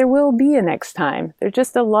 because there will be a next time. There's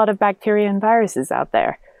just a lot of bacteria and viruses out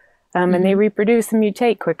there, and they reproduce and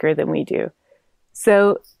mutate quicker than we do.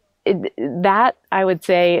 So that I would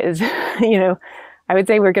say is, I would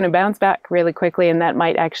say we're going to bounce back really quickly, and that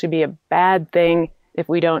might actually be a bad thing if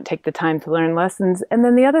we don't take the time to learn lessons. And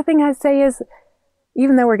then the other thing I'd say is,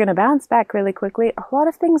 even though we're going to bounce back really quickly, a lot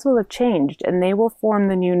of things will have changed and they will form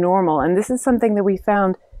the new normal. And this is something that we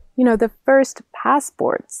found, the first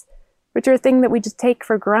passports, which are a thing that we just take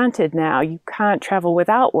for granted now. You can't travel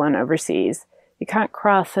without one overseas. You can't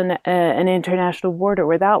cross an international border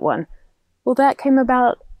without one. Well, that came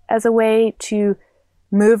about as a way to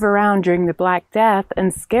move around during the Black Death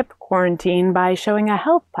and skip quarantine by showing a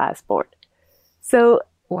health passport. So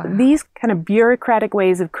these kind of bureaucratic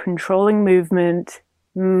ways of controlling movement,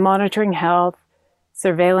 monitoring health,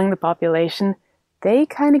 surveilling the population, they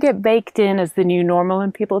kind of get baked in as the new normal,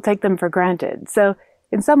 and people take them for granted. So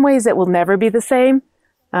in some ways it will never be the same.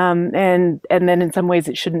 And then in some ways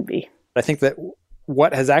it shouldn't be. I think that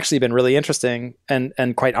what has actually been really interesting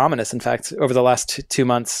and quite ominous, in fact, over the last 2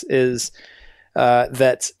 months is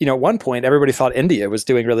that, at one point everybody thought India was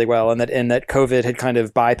doing really well, and that COVID had kind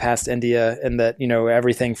of bypassed India, and that,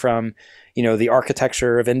 everything from, the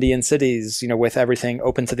architecture of Indian cities, with everything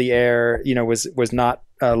open to the air, was not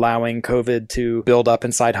allowing COVID to build up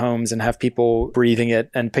inside homes and have people breathing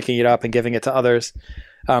it and picking it up and giving it to others.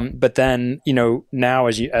 But then, now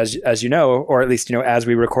as you know, or at least, as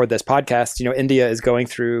we record this podcast, India is going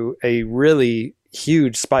through a really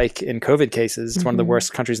huge spike in COVID cases. It's one of the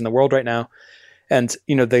worst countries in the world right now. And,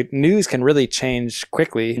 the news can really change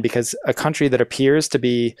quickly, because a country that appears to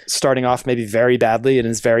be starting off maybe very badly and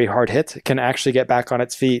is very hard hit can actually get back on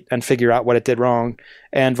its feet and figure out what it did wrong,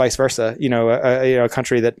 and vice versa. A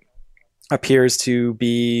country that appears to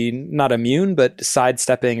be not immune, but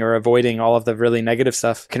sidestepping or avoiding all of the really negative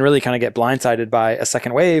stuff can really kind of get blindsided by a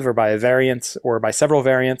second wave, or by a variant, or by several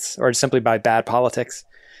variants, or simply by bad politics.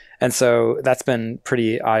 And so that's been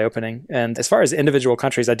pretty eye-opening. And as far as individual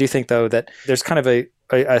countries, I do think, though, that there's kind of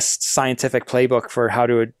a scientific playbook for how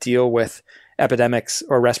to deal with epidemics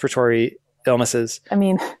or respiratory illnesses. I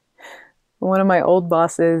mean, one of my old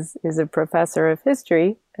bosses is a professor of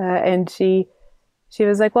history, and she she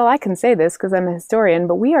was like, well, I can say this because I'm a historian,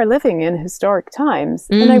 but we are living in historic times.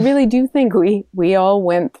 And I really do think we all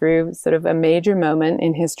went through sort of a major moment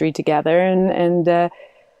in history together, and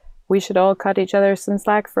we should all cut each other some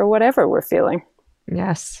slack for whatever we're feeling.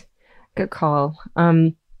 Yes. Good call.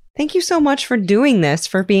 Thank you so much for doing this,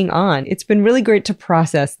 for being on. It's been really great to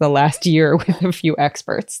process the last year with a few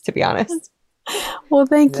experts, to be honest. Well,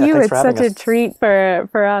 thank you. It's such a us. treat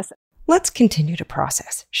for us. Let's continue to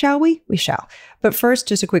process, shall we? We shall. But first,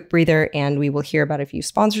 just a quick breather, and we will hear about a few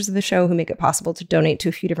sponsors of the show who make it possible to donate to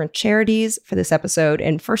a few different charities for this episode.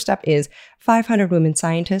 And first up is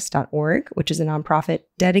 500womenscientists.org, which is a nonprofit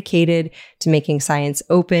dedicated to making science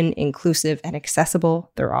open, inclusive, and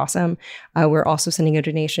accessible. They're awesome. We're also sending a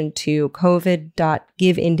donation to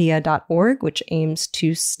covid.giveindia.org, which aims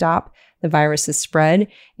to stop the virus's spread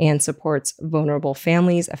and supports vulnerable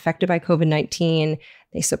families affected by COVID-19.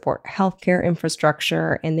 They support healthcare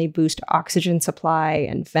infrastructure, and they boost oxygen supply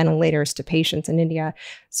and ventilators to patients in India.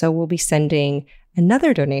 So we'll be sending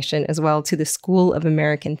another donation as well to the School of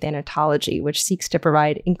American Thanatology, which seeks to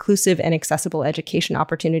provide inclusive and accessible education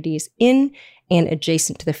opportunities in and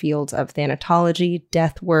adjacent to the fields of thanatology,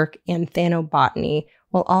 death work, and thanobotany,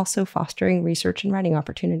 while also fostering research and writing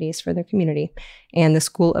opportunities for their community. And the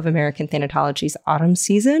School of American Thanatology's autumn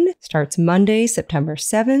season starts Monday, September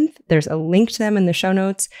 7th. There's a link to them in the show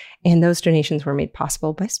notes, and those donations were made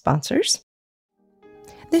possible by sponsors.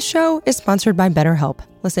 This show is sponsored by BetterHelp.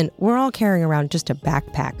 Listen, we're all carrying around just a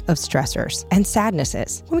backpack of stressors and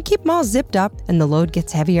sadnesses. When we keep them all zipped up and the load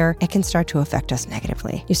gets heavier, it can start to affect us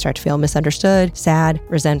negatively. You start to feel misunderstood, sad,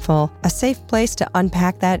 resentful. A safe place to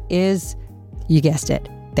unpack that is, you guessed it,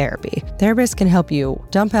 therapy. Therapists can help you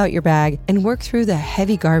dump out your bag and work through the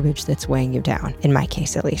heavy garbage that's weighing you down, in my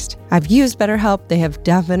case at least. I've used BetterHelp. They have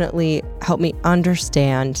definitely helped me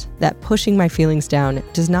understand that pushing my feelings down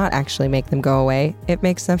does not actually make them go away. It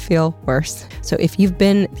makes them feel worse. So if you've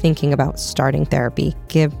been thinking about starting therapy,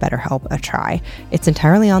 give BetterHelp a try. It's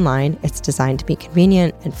entirely online. It's designed to be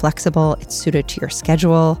convenient and flexible. It's suited to your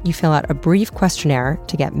schedule. You fill out a brief questionnaire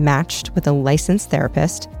to get matched with a licensed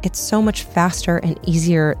therapist. It's so much faster and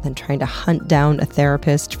easier than trying to hunt down a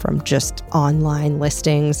therapist from just online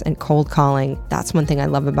listings and cold calling. That's one thing I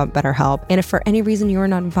love about BetterHelp. And if for any reason you're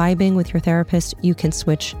not vibing with your therapist, you can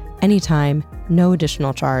switch anytime, no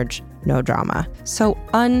additional charge, no drama. So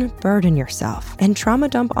unburden yourself and trauma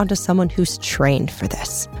dump onto someone who's trained for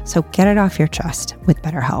this. So get it off your chest with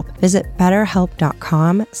BetterHelp. Visit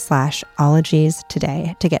betterhelp.com/ologies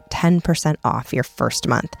today to get 10% off your first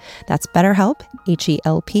month. That's BetterHelp,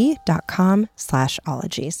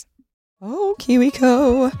 HELP.com/ologies. Oh,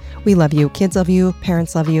 KiwiCo. We love you. Kids love you.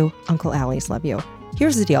 Parents love you. Uncle Allie's love you.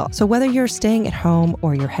 Here's the deal. So whether you're staying at home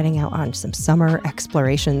or you're heading out on some summer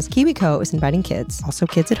explorations, KiwiCo is inviting kids, also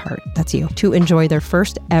kids at heart, that's you, to enjoy their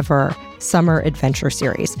first ever summer adventure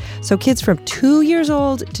series. So kids from 2 years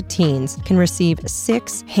old to teens can receive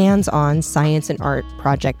 6 hands-on science and art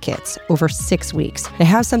project kits over 6 weeks. They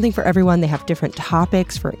have something for everyone. They have different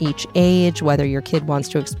topics for each age, whether your kid wants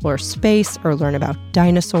to explore space or learn about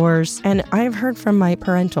dinosaurs. And I've heard from my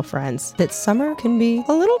parental friends that summer can be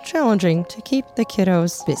a little challenging to keep the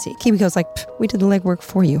kiddos busy. KiwiCo's like, we did the legwork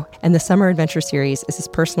for you. And the Summer Adventure Series is this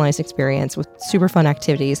personalized experience with super fun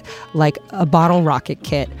activities like a bottle rocket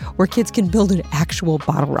kit where kids can build an actual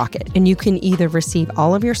bottle rocket. And you can either receive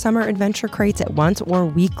all of your summer adventure crates at once or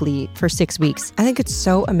weekly for 6 weeks. I think it's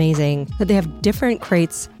so amazing that they have different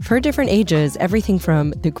crates for different ages, everything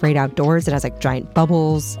from the great outdoors that has like giant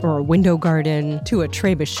bubbles or a window garden to a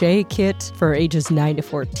trebuchet kit for ages 9 to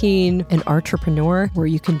 14, an entrepreneur where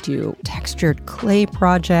you can do textured clay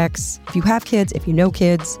projects. If you have kids, if you know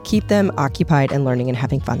kids, keep them occupied and learning and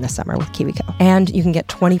having fun this summer with KiwiCo. And you can get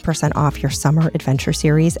 20% off your summer adventure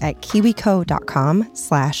series at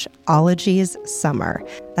kiwico.com/ologiessummer.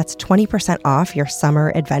 That's 20% off your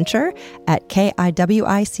summer adventure at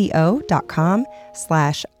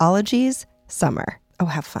kiwico.com/ologiessummer. Oh,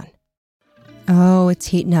 have fun. Oh, it's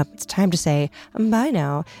heating up. It's time to say bye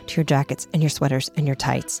now to your jackets and your sweaters and your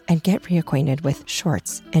tights and get reacquainted with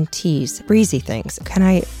shorts and tees, breezy things. Can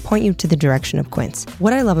I point you to the direction of Quince?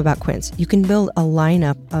 What I love about Quince, you can build a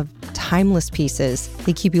lineup of timeless pieces.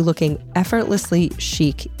 They keep you looking effortlessly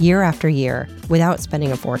chic year after year without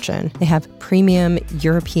spending a fortune. They have premium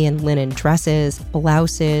European linen dresses,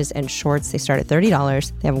 blouses, and shorts. They start at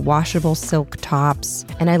 $30. They have washable silk tops.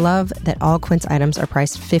 And I love that all Quince items are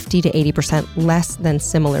priced 50 to 80% less than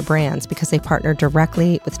similar brands because they partner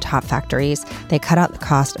directly with top factories. They cut out the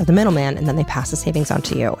cost of the middleman and then they pass the savings on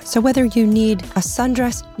to you. So whether you need a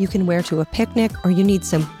sundress you can wear to a picnic or you need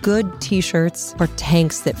some good t-shirts or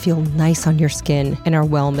tanks that feel nice on your skin and are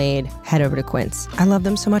well made, head over to Quince. I love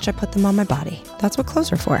them so much I put them on my body. That's what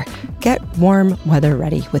clothes are for. Get warm weather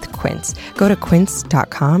ready with Quince. Go to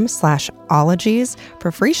quince.com/ologies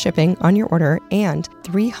for free shipping on your order and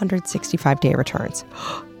 365-day returns.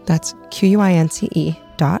 That's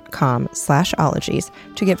QUINCE.com/ologies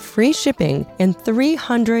to get free shipping and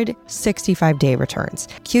 365-day returns.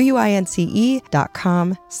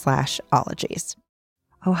 QUINCE.com/ologies.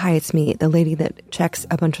 Oh, hi, it's me, the lady that checks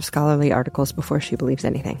a bunch of scholarly articles before she believes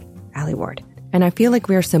anything, Allie Ward. And I feel like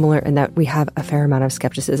we are similar in that we have a fair amount of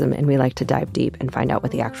skepticism and we like to dive deep and find out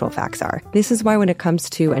what the actual facts are. This is why when it comes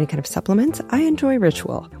to any kind of supplements, I enjoy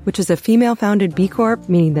Ritual, which is a female-founded B Corp,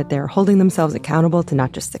 meaning that they're holding themselves accountable to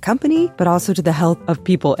not just the company, but also to the health of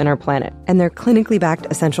people in our planet. And their clinically backed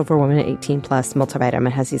Essential for Women 18 Plus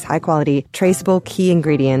multivitamin has these high-quality, traceable key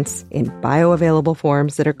ingredients in bioavailable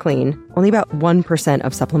forms that are clean. Only about 1%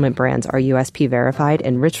 of supplement brands are USP verified,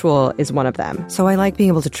 and Ritual is one of them. So I like being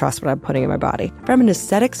able to trust what I'm putting in my body. From an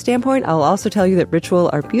aesthetic standpoint, I'll also tell you that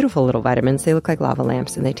Ritual are beautiful little vitamins. They look like lava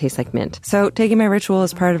lamps and they taste like mint. So taking my Ritual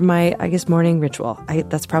is part of my, morning ritual.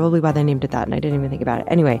 That's probably why they named it that, and I didn't even think about it.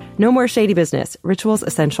 Anyway, no more shady business. Ritual's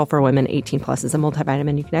Essential for Women 18 Plus is a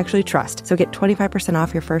multivitamin you can actually trust. So get 25%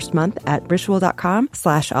 off your first month at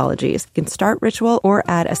ritual.com/ologies. You can start Ritual or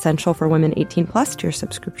add Essential for Women 18 Plus to your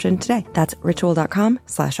subscription today. That's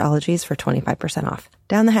ritual.com/ologies for 25% off.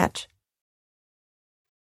 Down the hatch.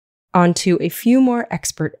 On to a few more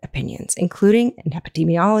expert opinions, including an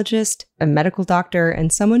epidemiologist, a medical doctor,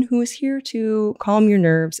 and someone who is here to calm your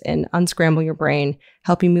nerves and unscramble your brain,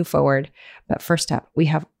 help you move forward. But first up, we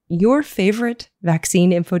have your favorite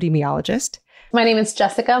vaccine infodemiologist. My name is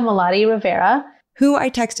Jessica Malati Rivera, who I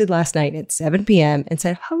texted last night at 7 p.m. and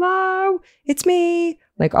said, "Hello, it's me,"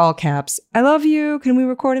 like all caps. "I love you. Can we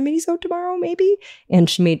record a mini-sode tomorrow, maybe?" And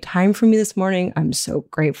she made time for me this morning. I'm so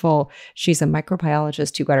grateful. She's a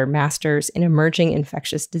microbiologist who got her master's in emerging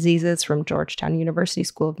infectious diseases from Georgetown University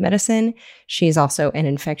School of Medicine. She's also an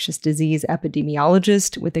infectious disease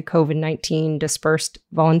epidemiologist with the COVID-19 Dispersed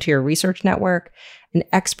Volunteer Research Network, an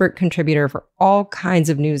expert contributor for all kinds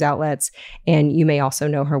of news outlets. And you may also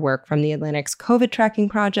know her work from the Atlantic's COVID tracking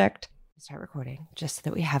project. Start recording just so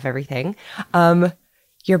that we have everything.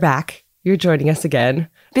 You're back. You're joining us again.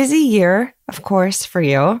 Busy year, of course, for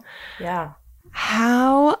you. Yeah.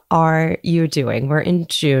 How are you doing? We're in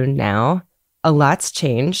June now. A lot's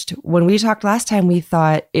changed. When we talked last time, we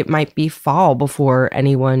thought it might be fall before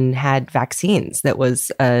anyone had vaccines. That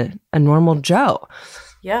was a normal Joe.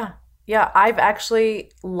 Yeah. Yeah, I've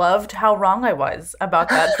actually loved how wrong I was about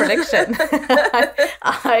that prediction.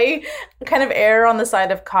 I kind of err on the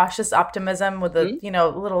side of cautious optimism with a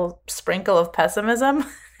little sprinkle of pessimism.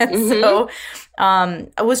 And so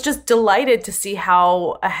I was just delighted to see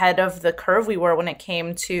how ahead of the curve we were when it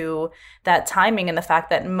came to that timing, and the fact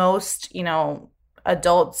that most,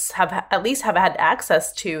 adults have had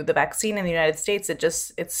access to the vaccine in the United States.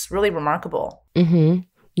 It's really remarkable. Mm-hmm.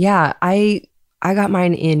 Yeah, I got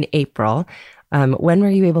mine in April. When were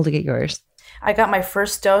you able to get yours? I got my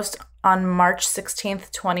first dose on March 16th,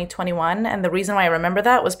 2021. And the reason why I remember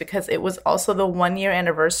that was because it was also the 1-year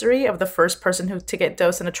anniversary of the first person to get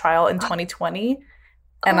dosed in a trial in 2020.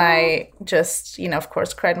 And I just, of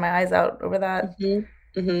course, cried my eyes out over that.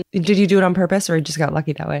 Mm-hmm. Mm-hmm. Did you do it on purpose, or you just got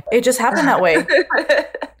lucky that way? It just happened that way.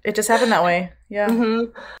 Yeah. Mm-hmm.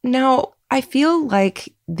 Now, I feel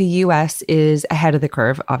like the US is ahead of the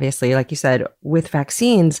curve, obviously, like you said, with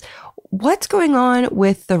vaccines. What's going on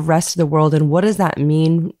with the rest of the world, and what does that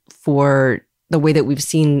mean for the way that we've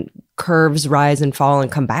seen curves rise and fall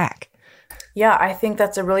and come back? Yeah, I think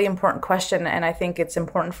that's a really important question. And I think it's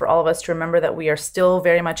important for all of us to remember that we are still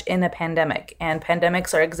very much in a pandemic. And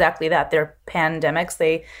pandemics are exactly that. They're pandemics.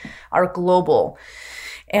 They are global.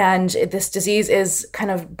 And this disease is kind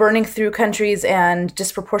of burning through countries and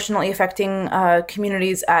disproportionately affecting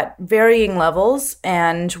communities at varying levels.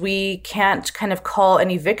 And we can't kind of call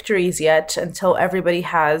any victories yet until everybody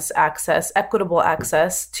has equitable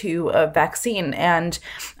access to a vaccine. And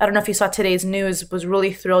I don't know if you saw today's news, was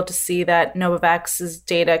really thrilled to see that Novavax's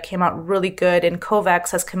data came out really good, and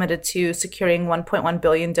COVAX has committed to securing 1.1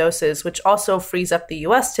 billion doses, which also frees up the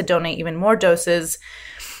US to donate even more doses.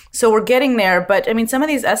 So we're getting there. But I mean, some of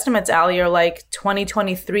these estimates, Allie, are like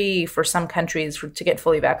 2023 for some countries to get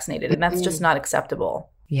fully vaccinated. And that's just not acceptable.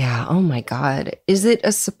 Yeah. Oh my God. Is it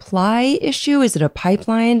a supply issue? Is it a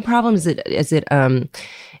pipeline problem? Is it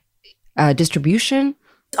distribution?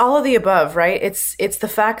 All of the above, right? It's the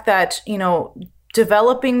fact that,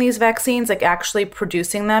 developing these vaccines, like actually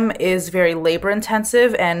producing them, is very labor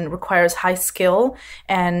intensive and requires high skill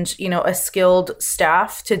and, a skilled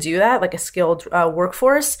staff to do that, like a skilled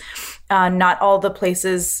workforce. Not all the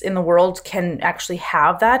places in the world can actually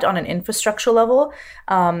have that on an infrastructure level.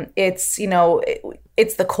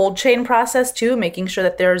 It's the cold chain process too, making sure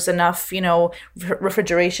that there's enough,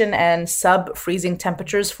 refrigeration and sub-freezing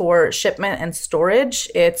temperatures for shipment and storage.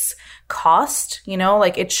 It's cost,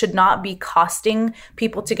 it should not be costing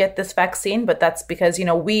people to get this vaccine, but that's because,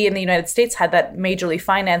 we in the United States had that majorly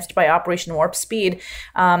financed by Operation Warp Speed.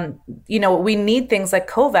 We need things like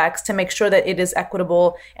COVAX to make sure that it is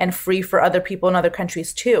equitable and free for other people in other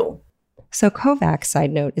countries too. So COVAX,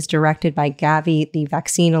 side note, is directed by Gavi, the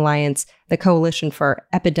Vaccine Alliance, the Coalition for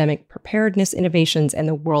Epidemic Preparedness Innovations, and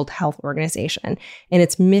the World Health Organization. And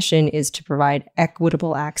its mission is to provide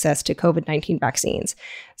equitable access to COVID-19 vaccines.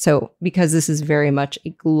 So because this is very much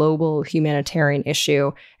a global humanitarian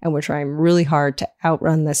issue, and we're trying really hard to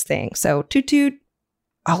outrun this thing. So toot toot,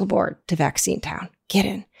 all aboard to Vaccine Town. Get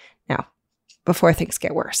in. Now, before things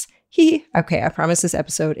get worse. Okay, I promise this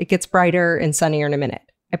episode, it gets brighter and sunnier in a minute.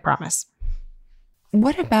 I promise.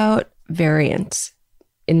 What about variants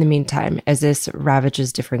in the meantime, as this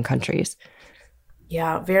ravages different countries?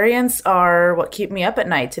 Yeah, variants are what keep me up at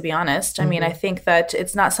night, to be honest. Mm-hmm. I mean, I think that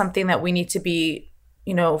it's not something that we need to be,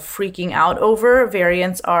 freaking out over.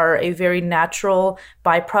 Variants are a very natural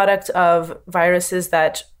byproduct of viruses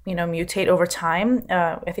that, mutate over time.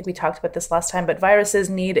 I think we talked about this last time, but viruses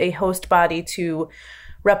need a host body to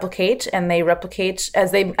replicate, and they replicate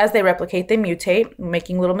as they replicate, they mutate,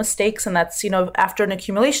 making little mistakes. And that's, after an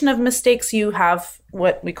accumulation of mistakes, you have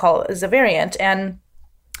what we call as a variant. And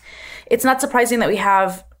it's not surprising that we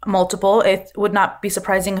have multiple. It would not be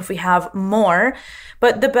surprising if we have more.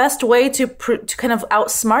 But the best way to kind of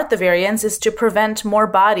outsmart the variants is to prevent more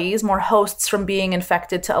bodies, more hosts from being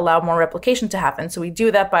infected to allow more replication to happen. So we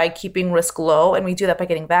do that by keeping risk low, and we do that by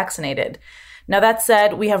getting vaccinated. Now, that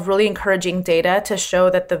said, we have really encouraging data to show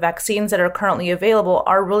that the vaccines that are currently available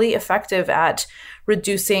are really effective at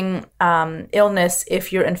reducing illness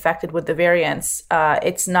if you're infected with the variants.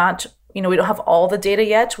 It's not, we don't have all the data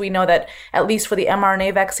yet. We know that at least for the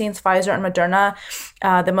mRNA vaccines, Pfizer and Moderna,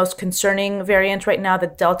 the most concerning variant right now, the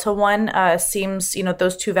Delta one, seems,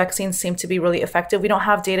 those two vaccines seem to be really effective. We don't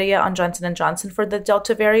have data yet on Johnson & Johnson for the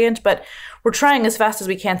Delta variant, but we're trying as fast as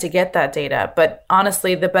we can to get that data. But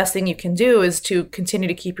honestly, the best thing you can do is to continue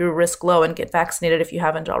to keep your risk low and get vaccinated if you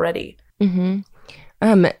haven't already.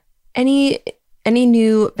 Mm-hmm. Any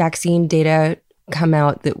new vaccine data come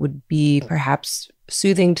out that would be perhaps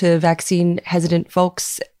soothing to vaccine hesitant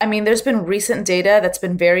folks? I mean, there's been recent data that's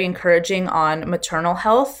been very encouraging on maternal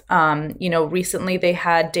health. Recently they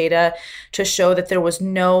had data to show that there was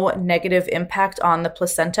no negative impact on the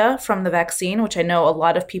placenta from the vaccine, which I know a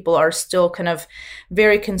lot of people are still kind of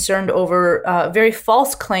very concerned over, very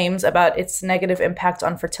false claims about its negative impact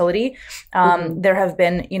on fertility. There have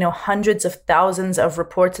been, hundreds of thousands of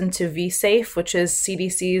reports into VSafe, which is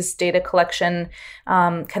CDC's data collection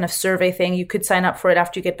kind of survey thing. You could sign up for it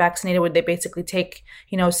after you get vaccinated, where they basically take,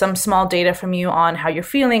 some small data from you on how you're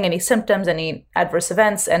feeling, any symptoms, any adverse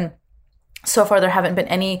events. And so far, there haven't been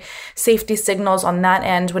any safety signals on that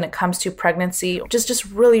end when it comes to pregnancy, which is just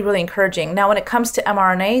really, really encouraging. Now, when it comes to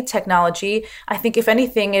mRNA technology, I think if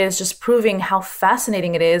anything, it is just proving how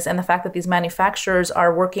fascinating it is, and the fact that these manufacturers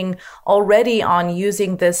are working already on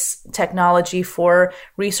using this technology for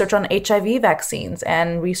research on HIV vaccines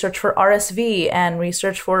and research for RSV and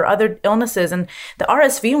research for other illnesses. And the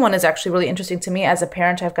RSV one is actually really interesting to me. As a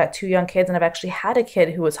parent, I've got 2 young kids, and I've actually had a kid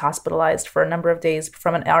who was hospitalized for a number of days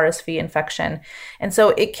from an RSV infection. And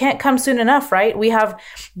so it can't come soon enough, right? We have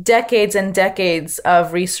decades and decades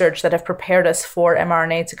of research that have prepared us for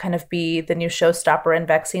mRNA to kind of be the new showstopper in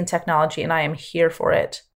vaccine technology, and I am here for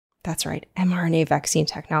it. That's right. mRNA vaccine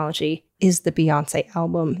technology is the Beyonce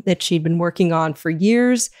album that she'd been working on for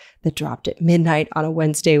years, that dropped at midnight on a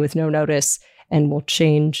Wednesday with no notice, and will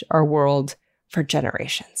change our world for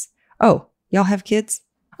generations. Oh, y'all have kids?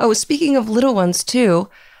 Oh, speaking of little ones too,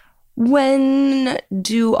 when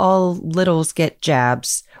do all littles get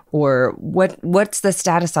jabs, or what's the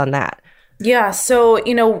status on that? Yeah, so,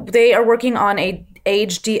 they are working on a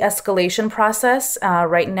age de-escalation process.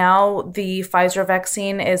 Right now, the Pfizer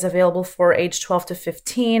vaccine is available for age 12 to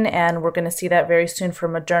 15, and we're going to see that very soon for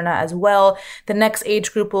Moderna as well. The next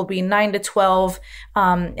age group will be 9 to 12,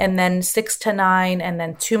 and then 6 to 9, and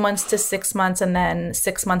then 2 months to 6 months, and then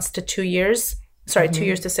 6 months to 2 years. 2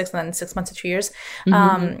 years to 6, and then 6 months to 2 years.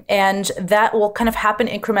 And that will kind of happen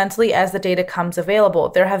incrementally as the data comes available.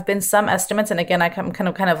 There have been some estimates, and again, I can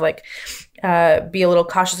kind of like be a little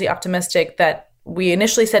cautiously optimistic, that We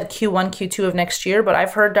initially said Q1, Q2 of next year, but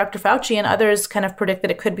I've heard Dr. Fauci and others kind of predict that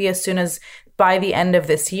it could be as soon as by the end of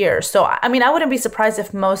this year. So, I mean, I wouldn't be surprised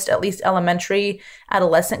if most, at least elementary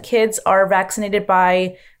adolescent kids are vaccinated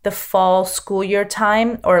by the fall school year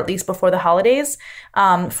time, or at least before the holidays.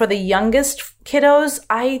 For the youngest kiddos,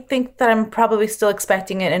 I think that I'm probably still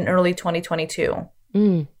expecting it in early 2022.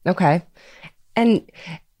 Okay. And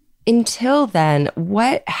until then,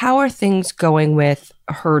 how are things going with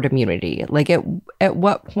herd immunity? Like at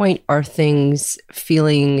what point are things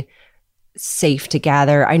feeling safe to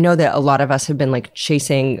gather? I know that a lot of us have been like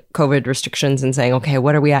chasing COVID restrictions and saying, okay,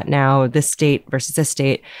 what are we at now? This state versus this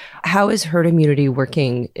state. How is herd immunity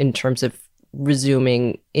working in terms of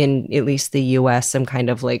resuming in at least the US some kind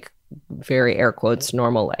of like very air quotes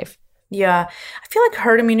normal life? Yeah, I feel like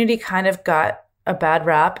herd immunity kind of got a bad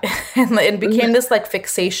rap and it became this like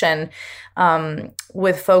fixation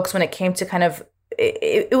with folks when it came to kind of,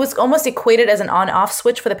 it was almost equated as an on-off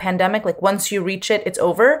switch for the pandemic. Like once you reach it, it's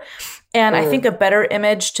over. And I think a better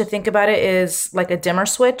image to think about it is like a dimmer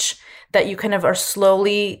switch that you kind of are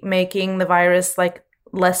slowly making the virus like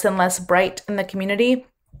less and less bright in the community.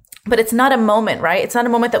 But it's not a moment, right? It's not a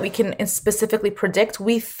moment that we can specifically predict.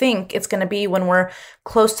 We think it's going to be when we're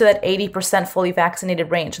close to that 80% fully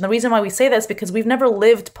vaccinated range. And the reason why we say that is because we've never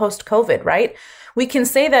lived post-COVID, right? We can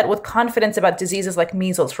say that with confidence about diseases like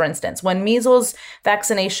measles, for instance. When measles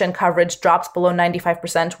vaccination coverage drops below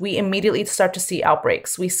 95%, we immediately start to see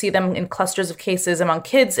outbreaks. We see them in clusters of cases among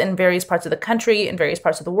kids in various parts of the country, in various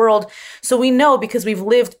parts of the world. So we know, because we've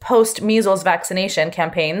lived post-measles vaccination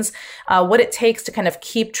campaigns, what it takes to kind of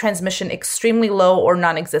keep transmission extremely low or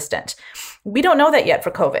non-existent. We don't know that yet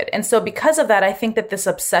for COVID. And so because of that, I think that this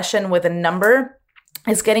obsession with a number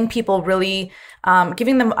is getting people really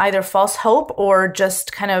giving them either false hope or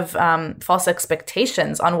just kind of false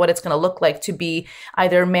expectations on what it's going to look like to be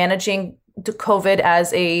either managing COVID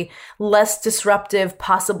as a less disruptive,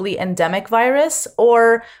 possibly endemic virus,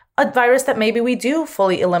 or a virus that maybe we do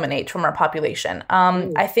fully eliminate from our population.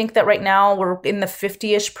 I think that right now we're in the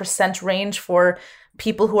 50-ish% range for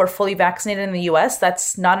people who are fully vaccinated in the US.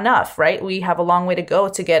 That's not enough, right? We have a long way to go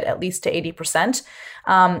to get at least to 80%.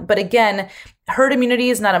 But again, herd immunity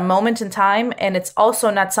is not a moment in time, and it's also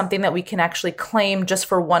not something that we can actually claim just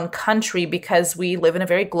for one country, because we live in a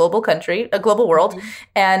very global country, a global world,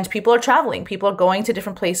 and people are traveling. People are going to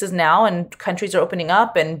different places now, and countries are opening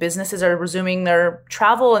up, and businesses are resuming their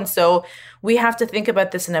travel. And so we have to think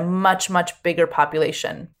about this in a much, much bigger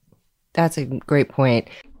population. That's a great point.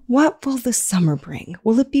 What will the summer bring?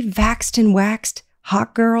 Will it be vaxxed and waxed,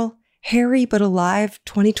 hot girl, hairy but alive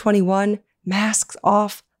 2021, masks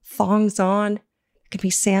off, thongs on? It could be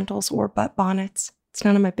sandals or butt bonnets. It's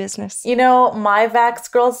none of my business. You know, my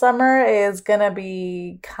Vax Girl summer is going to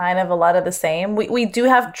be kind of a lot of the same. We do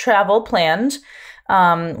have travel planned.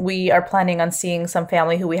 We are planning on seeing some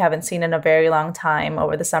family who we haven't seen in a very long time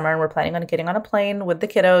over the summer, and we're planning on getting on a plane with the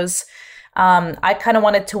kiddos. I kind of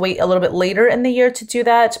wanted to wait a little bit later in the year to do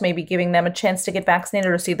that, maybe giving them a chance to get vaccinated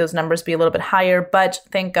or see those numbers be a little bit higher. But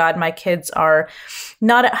thank God my kids are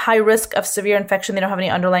not at high risk of severe infection. They don't have any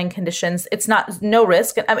underlying conditions. It's no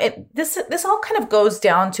risk. I mean, this all kind of goes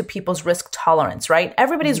down to people's risk tolerance, right?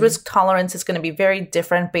 Everybody's risk tolerance is going to be very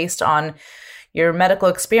different based on your medical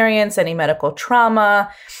experience, any medical trauma,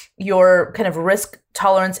 your kind of risk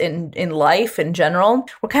tolerance in life in general.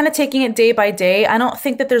 We're kind of taking it day by day. I don't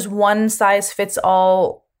think that there's one size fits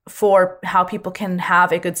all for how people can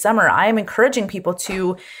have a good summer. I am encouraging people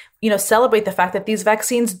to, celebrate the fact that these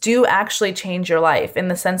vaccines do actually change your life, in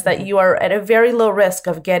the sense that you are at a very low risk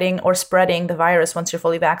of getting or spreading the virus once you're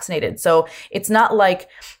fully vaccinated. So it's not like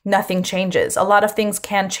nothing changes. A lot of things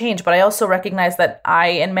can change, but I also recognize that I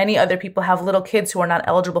and many other people have little kids who are not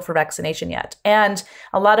eligible for vaccination yet. And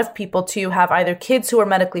a lot of people too have either kids who are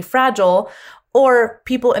medically fragile, or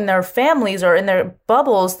people in their families or in their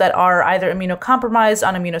bubbles that are either immunocompromised,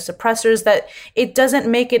 on immunosuppressors, that it doesn't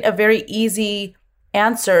make it a very easy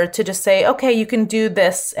answer to just say, okay, you can do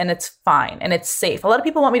this and it's fine and it's safe. A lot of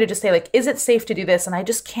people want me to just say, like, is it safe to do this? And I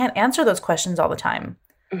just can't answer those questions all the time.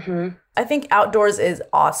 I think outdoors is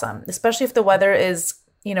awesome, especially if the weather is,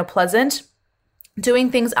 pleasant. Doing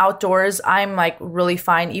things outdoors, I'm like really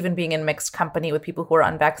fine, even being in mixed company with people who are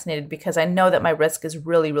unvaccinated, because I know that my risk is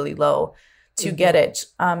really, really low to get it,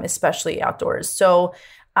 especially outdoors. So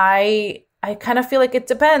I kind of feel like it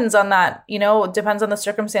depends on that, it depends on the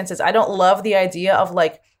circumstances. I don't love the idea of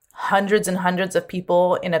like hundreds and hundreds of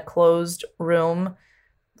people in a closed room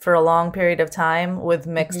for a long period of time with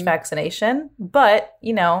mixed vaccination. But,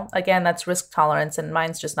 again, that's risk tolerance, and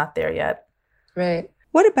mine's just not there yet. Right.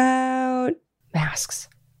 What about masks?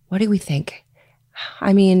 What do we think?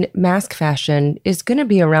 I mean, mask fashion is going to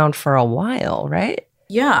be around for a while, right?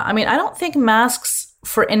 Yeah. I mean, I don't think masks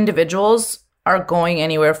for individuals are going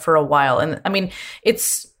anywhere for a while. And I mean,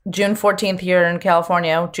 it's June 14th here in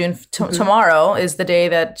California. Tomorrow is the day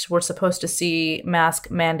that we're supposed to see mask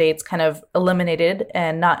mandates kind of eliminated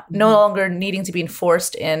and no longer needing to be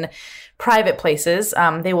enforced in private places.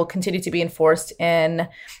 They will continue to be enforced in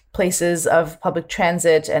places of public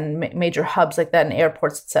transit and major hubs like that in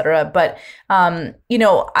airports, et cetera. But,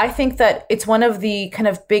 I think that it's one of the kind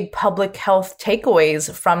of big public health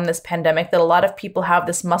takeaways from this pandemic that a lot of people have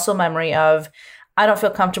this muscle memory of, I don't feel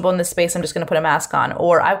comfortable in this space, I'm just going to put a mask on,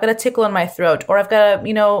 or I've got a tickle in my throat, or I've got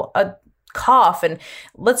a cough. And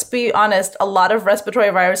let's be honest, a lot of respiratory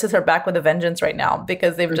viruses are back with a vengeance right now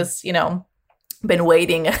because they've just, been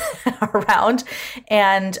waiting around.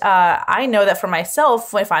 And I know that for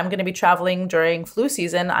myself, if I'm going to be traveling during flu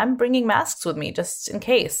season, I'm bringing masks with me just in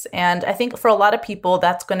case. And I think for a lot of people,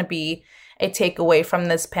 that's going to be a takeaway from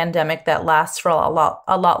this pandemic that lasts for a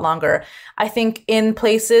lot longer. I think in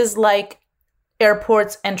places like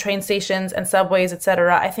airports and train stations and subways, et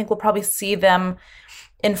cetera, I think we'll probably see them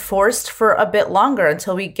enforced for a bit longer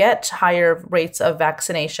until we get higher rates of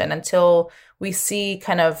vaccination, until we see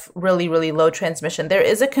kind of really, really low transmission. There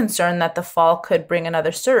is a concern that the fall could bring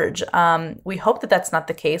another surge. We hope that that's not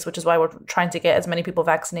the case, which is why we're trying to get as many people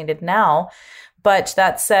vaccinated now. But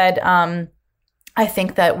that said, I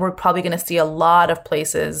think that we're probably going to see a lot of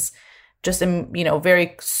places just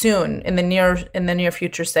very soon in the near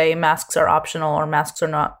future say masks are optional or masks are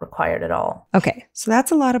not required at all. Okay, so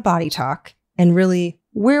that's a lot of body talk. And really,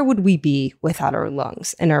 where would we be without our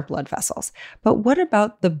lungs and our blood vessels? But what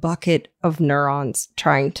about the bucket of neurons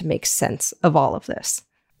trying to make sense of all of this?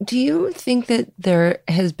 Do you think that there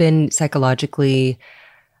has been psychologically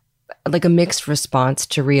like a mixed response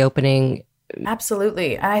to reopening?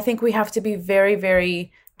 Absolutely. And I think we have to be very,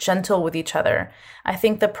 very gentle with each other. I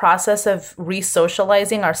think the process of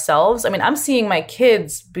re-socializing ourselves, I mean, I'm seeing my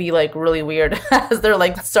kids be like really weird as they're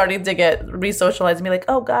like starting to get re-socialized and be like,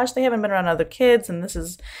 oh gosh, they haven't been around other kids and this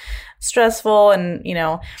is stressful. And,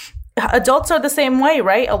 adults are the same way,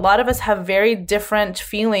 right? A lot of us have very different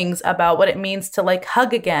feelings about what it means to like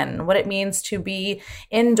hug again, what it means to be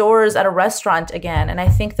indoors at a restaurant again. And I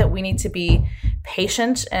think that we need to be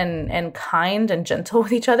patient and kind and gentle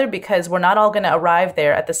with each other because we're not all going to arrive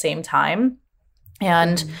there at the same time.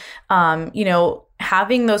 And,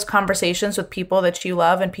 having those conversations with people that you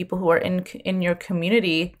love and people who are in your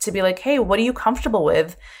community to be like, hey, what are you comfortable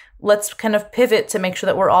with? Let's kind of pivot to make sure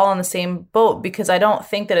that we're all on the same boat, because I don't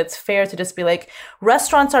think that it's fair to just be like,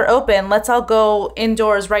 restaurants are open, let's all go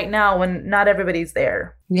indoors right now when not everybody's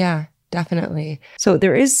there. Yeah, definitely. So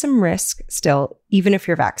there is some risk still, even if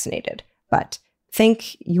you're vaccinated. But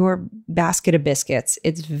think your basket of biscuits,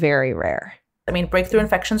 it's very rare. I mean, breakthrough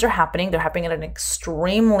infections are happening. They're happening at an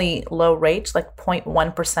extremely low rate, like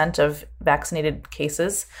 0.1% of vaccinated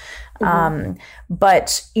cases.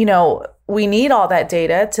 But, we need all that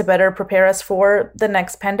data to better prepare us for the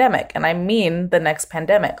next pandemic. And I mean the next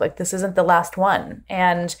pandemic. Like, this isn't the last one.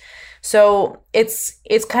 And so it's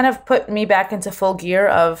kind of put me back into full gear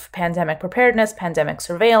of pandemic preparedness, pandemic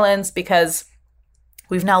surveillance, because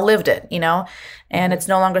we've now lived it, and it's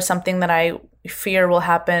no longer something that I fear will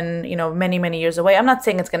happen, many, many years away. I'm not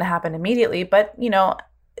saying it's going to happen immediately, but,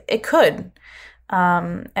 it could.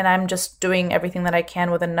 And I'm just doing everything that I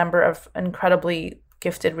can with a number of incredibly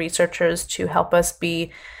gifted researchers to help us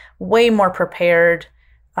be way more prepared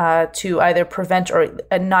to either prevent or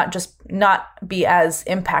not be as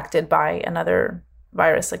impacted by another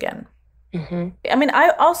virus again. I mean, I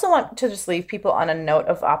also want to just leave people on a note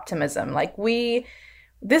of optimism. Like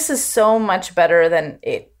this is so much better than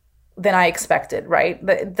I expected, right?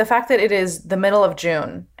 The fact that it is the middle of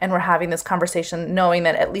June and we're having this conversation knowing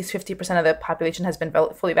that at least 50% of the population has been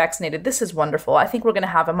fully vaccinated, this is wonderful. I think we're going to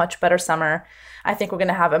have a much better summer. I think we're going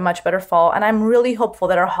to have a much better fall. And I'm really hopeful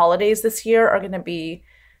that our holidays this year are going to be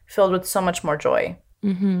filled with so much more joy.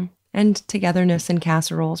 Mm-hmm. And togetherness and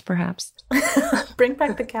casseroles, perhaps. Bring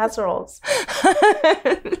back the casseroles.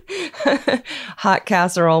 Hot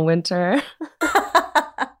casserole winter.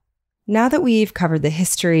 Now that we've covered the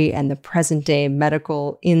history and the present day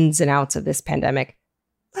medical ins and outs of this pandemic,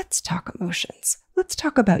 let's talk emotions. Let's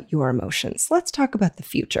talk about your emotions. Let's talk about the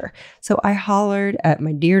future. So I hollered at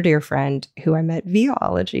my dear, dear friend who I met via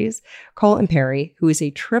Ologies, Cole Imperi, who is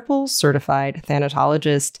a triple certified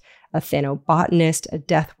thanatologist, a thanobotanist, a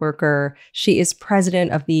death worker. She is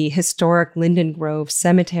president of the historic Linden Grove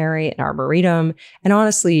Cemetery and Arboretum, and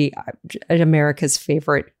honestly, America's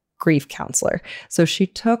favorite grief counselor. So she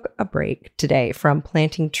took a break today from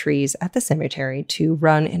planting trees at the cemetery to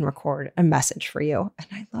run and record a message for you. And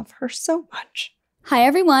I love her so much. Hi,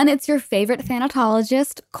 everyone. It's your favorite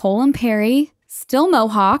thanatologist, Colin Perry, still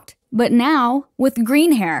mohawked, but now with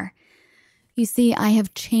green hair. You see, I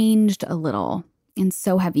have changed a little, and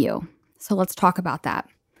so have you. So let's talk about that.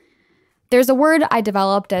 There's a word I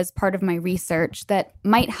developed as part of my research that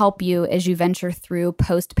might help you as you venture through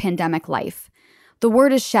post-pandemic life. The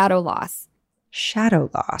word is shadow loss.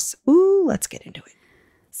 Shadow loss. Ooh, let's get into it.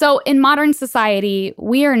 So in modern society,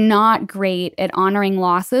 we are not great at honoring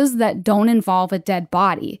losses that don't involve a dead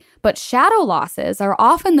body. But shadow losses are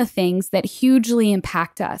often the things that hugely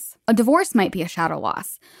impact us. A divorce might be a shadow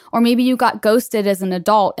loss. Or maybe you got ghosted as an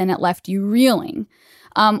adult and it left you reeling.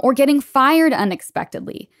 Or getting fired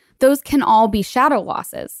unexpectedly. Those can all be shadow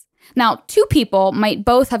losses. Now, two people might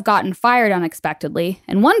both have gotten fired unexpectedly,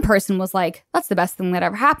 and one person was like, that's the best thing that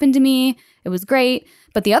ever happened to me. It was great.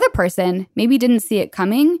 But the other person maybe didn't see it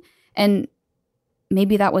coming, and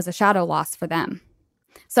maybe that was a shadow loss for them.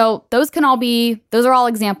 So those are all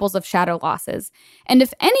examples of shadow losses. And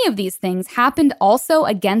if any of these things happened also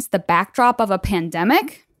against the backdrop of a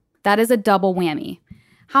pandemic, that is a double whammy.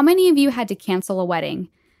 How many of you had to cancel a wedding,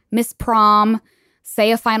 miss prom,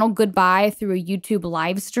 say a final goodbye through a YouTube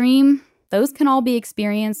live stream? Those can all be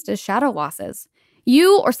experienced as shadow losses.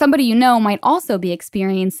 You or somebody you know might also be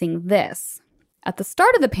experiencing this. At the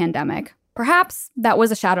start of the pandemic, perhaps that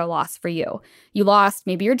was a shadow loss for you. You lost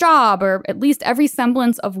maybe your job or at least every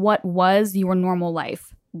semblance of what was your normal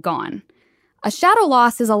life gone. A shadow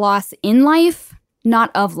loss is a loss in life,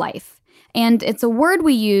 not of life. And it's a word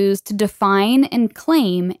we use to define and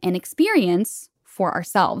claim an experience for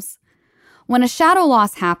ourselves. When a shadow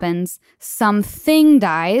loss happens, something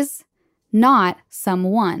dies, not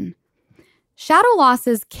someone. Shadow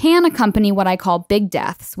losses can accompany what I call big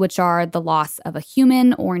deaths, which are the loss of a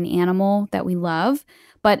human or an animal that we love.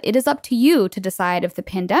 But it is up to you to decide if the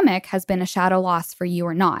pandemic has been a shadow loss for you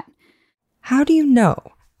or not. How do you know?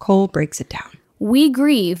 Cole breaks it down. We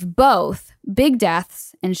grieve both big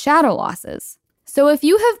deaths and shadow losses. So if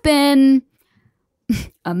you have been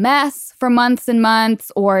a mess for months and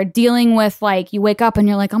months, or dealing with you wake up and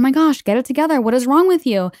you're like, oh my gosh, get it together. What is wrong with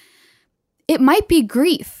you? It might be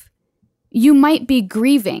grief. You might be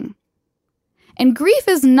grieving. And grief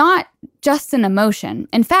is not just an emotion.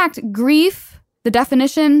 In fact, grief, the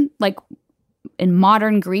definition, in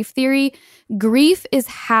modern grief theory, grief is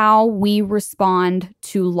how we respond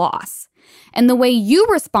to loss. And the way you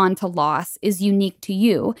respond to loss is unique to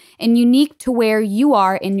you and unique to where you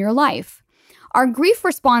are in your life. Our grief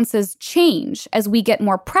responses change as we get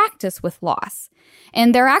more practice with loss.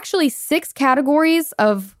 And there are actually 6 categories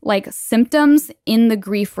of symptoms in the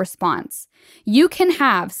grief response. You can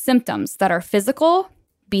have symptoms that are physical,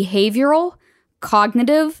 behavioral,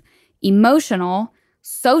 cognitive, emotional,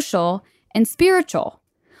 social, and spiritual.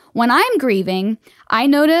 When I'm grieving, I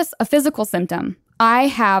notice a physical symptom. I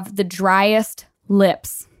have the driest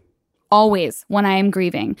lips. Always when I am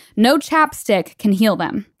grieving. No chapstick can heal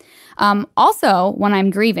them. Also, when I'm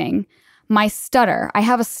grieving, my stutter. I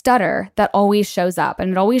have a stutter that always shows up,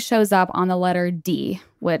 and it always shows up on the letter D,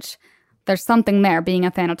 which there's something there. Being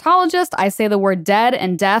a thanatologist, I say the word dead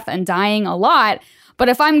and death and dying a lot, but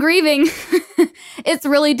if I'm grieving, it's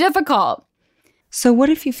really difficult. So what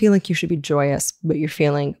if you feel like you should be joyous, but you're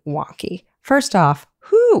feeling wonky? First off,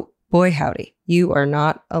 boy howdy, you are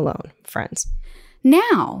not alone, friends.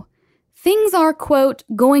 Now, things are, quote,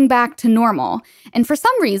 going back to normal. And for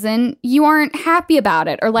some reason, you aren't happy about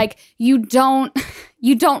it. Or you don't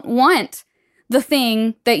want the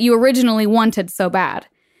thing that you originally wanted so bad.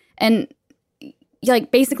 And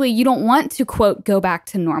basically you don't want to, quote, go back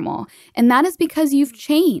to normal. And that is because you've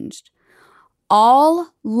changed.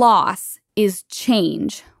 All loss is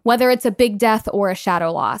change, whether it's a big death or a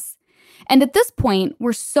shadow loss. And at this point,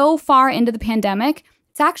 we're so far into the pandemic,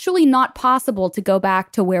 it's actually not possible to go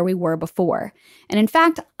back to where we were before. And in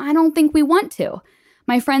fact, I don't think we want to.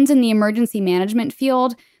 My friends in the emergency management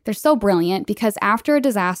field, they're so brilliant because after a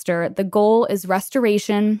disaster, the goal is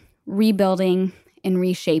restoration, rebuilding, and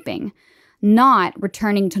reshaping, not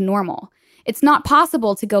returning to normal. It's not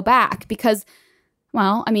possible to go back because,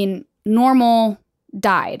 normal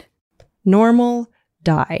died. Normal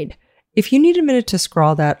died. If you need a minute to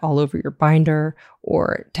scrawl that all over your binder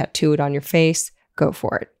or tattoo it on your face, go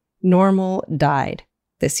for it. Normal died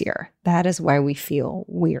this year. That is why we feel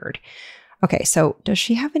weird. Okay, so does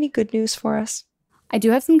she have any good news for us? I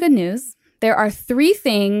do have some good news. There are 3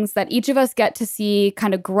 things that each of us get to see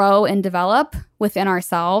kind of grow and develop within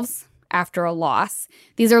ourselves after a loss.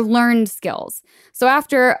 These are learned skills. So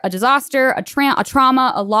after a disaster, a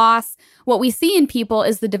trauma, a loss, what we see in people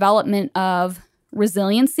is the development of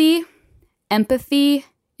resiliency, empathy,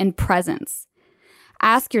 and presence.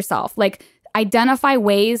 Ask yourself, identify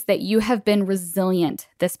ways that you have been resilient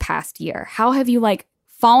this past year. How have you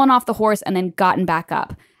fallen off the horse and then gotten back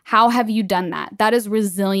up? How have you done that? That is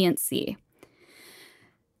resiliency.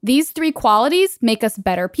 These 3 qualities make us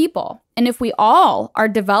better people. And if we all are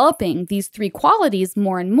developing these 3 qualities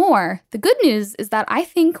more and more, the good news is that I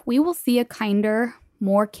think we will see a kinder,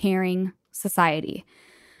 more caring society.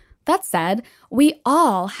 That said, we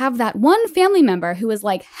all have that one family member who is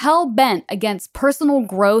hell-bent against personal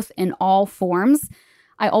growth in all forms.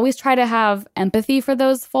 I always try to have empathy for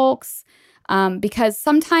those folks because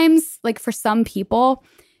sometimes, for some people,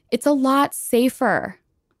 it's a lot safer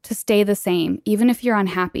to stay the same, even if you're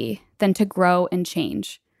unhappy, than to grow and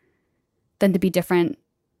change, than to be different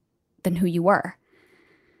than who you were.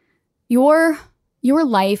 Your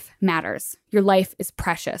life matters. Your life is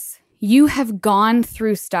precious. You have gone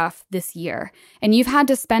through stuff this year, and you've had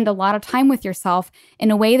to spend a lot of time with yourself in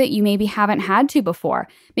a way that you maybe haven't had to before.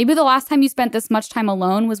 Maybe the last time you spent this much time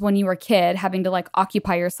alone was when you were a kid, having to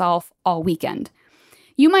occupy yourself all weekend.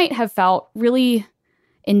 You might have felt really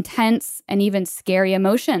intense and even scary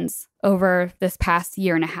emotions over this past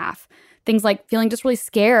year and a half. Things like feeling just really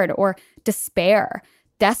scared or despair,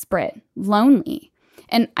 desperate, lonely.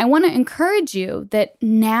 And I want to encourage you that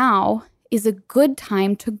now is a good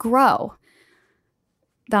time to grow.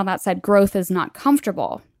 Now, that said, growth is not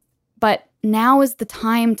comfortable, but now is the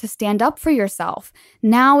time to stand up for yourself.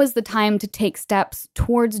 Now is the time to take steps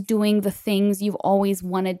towards doing the things you've always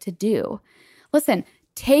wanted to do. Listen,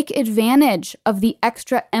 take advantage of the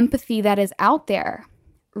extra empathy that is out there.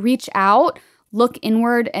 Reach out, look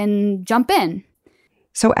inward, and jump in.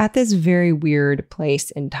 So at this very weird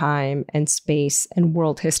place in time and space and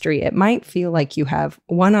world history, it might feel like you have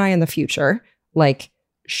one eye on the future,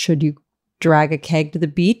 should you drag a keg to the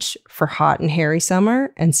beach for hot and hairy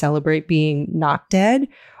summer and celebrate being not dead,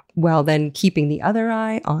 while then keeping the other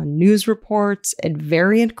eye on news reports and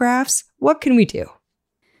variant graphs? What can we do?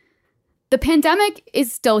 The pandemic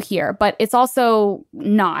is still here, but it's also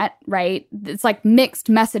not, right? It's mixed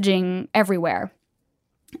messaging everywhere.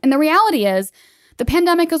 And the reality is, the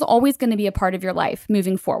pandemic is always going to be a part of your life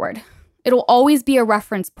moving forward. It'll always be a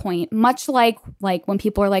reference point, much like when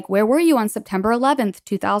people are where were you on September 11th,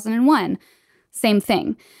 2001? Same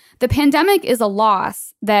thing. The pandemic is a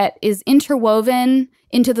loss that is interwoven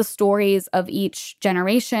into the stories of each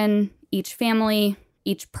generation, each family,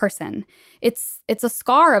 each person. It's a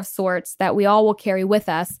scar of sorts that we all will carry with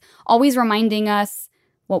us, always reminding us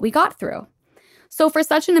what we got through. So for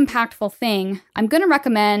such an impactful thing, I'm going to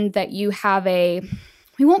recommend that you have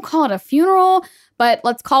we won't call it a funeral, but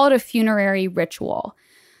let's call it a funerary ritual.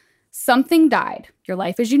 Something died. Your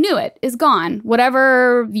life as you knew it is gone,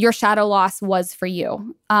 whatever your shadow loss was for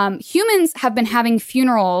you. Humans have been having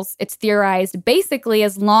funerals, it's theorized, basically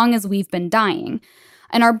as long as we've been dying.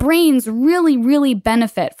 And our brains really, really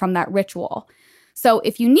benefit from that ritual. So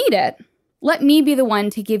if you need it, let me be the one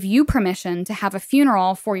to give you permission to have a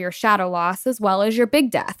funeral for your shadow loss as well as your big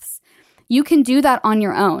deaths. You can do that on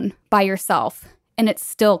your own, by yourself, and it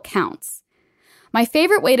still counts. My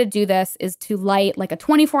favorite way to do this is to light a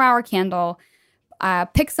 24-hour candle,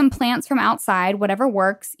 pick some plants from outside, whatever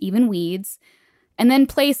works, even weeds, and then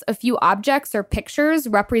place a few objects or pictures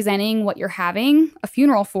representing what you're having a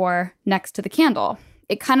funeral for next to the candle.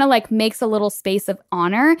 It kind of makes a little space of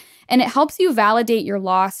honor, and it helps you validate your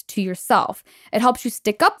loss to yourself. It helps you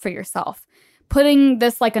stick up for yourself. Putting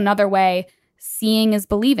this another way, seeing is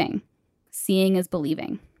believing. Seeing is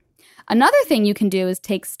believing. Another thing you can do is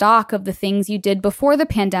take stock of the things you did before the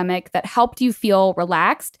pandemic that helped you feel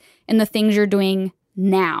relaxed and the things you're doing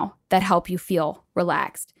now that help you feel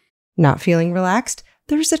relaxed. Not feeling relaxed?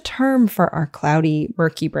 There's a term for our cloudy,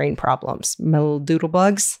 murky brain problems.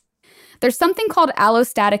 Doodlebugs. There's something called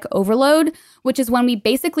allostatic overload, which is when we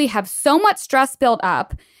basically have so much stress built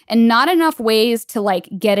up and not enough ways to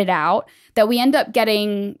get it out that we end up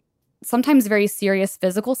getting sometimes very serious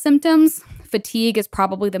physical symptoms. Fatigue is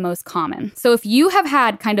probably the most common. So if you have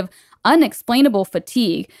had kind of unexplainable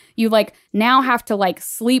fatigue, you now have to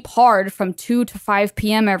sleep hard from 2 to 5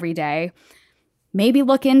 p.m. every day, maybe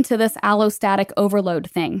look into this allostatic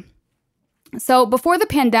overload thing. So before the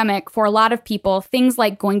pandemic, for a lot of people, things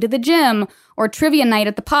like going to the gym or trivia night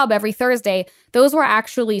at the pub every Thursday, those were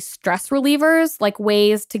actually stress relievers,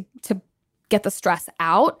 ways to get the stress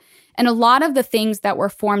out. And a lot of the things that were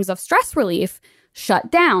forms of stress relief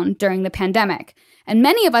shut down during the pandemic. And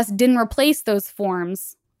many of us didn't replace those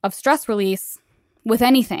forms of stress release with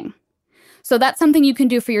anything. So that's something you can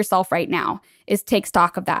do for yourself right now, is take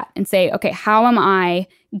stock of that and say, okay, how am I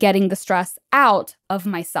getting the stress out of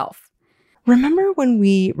myself? Remember when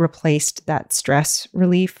we replaced that stress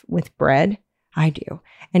relief with bread? I do.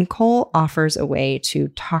 And Cole offers a way to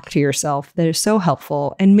talk to yourself that is so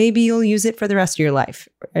helpful, and maybe you'll use it for the rest of your life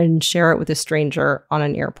and share it with a stranger on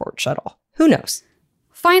an airport shuttle. Who knows?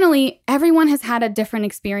 Finally, everyone has had a different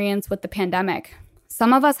experience with the pandemic.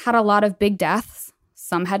 Some of us had a lot of big deaths.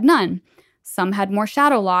 Some had none. Some had more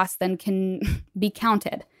shadow loss than can be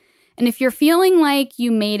counted. And if you're feeling like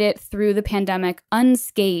you made it through the pandemic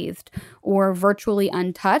unscathed or virtually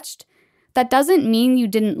untouched, that doesn't mean you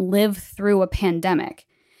didn't live through a pandemic.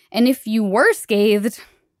 And if you were scathed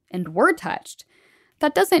and were touched,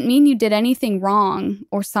 that doesn't mean you did anything wrong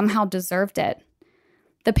or somehow deserved it.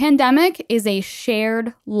 The pandemic is a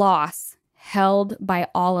shared loss held by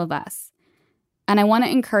all of us. And I want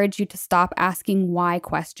to encourage you to stop asking why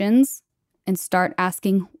questions and start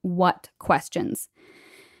asking what questions.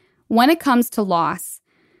 When it comes to loss,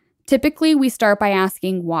 typically we start by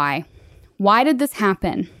asking why. Why did this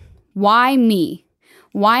happen? Why me?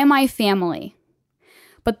 Why my family?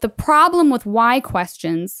 But the problem with why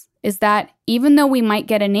questions is that even though we might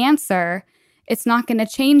get an answer, it's not going to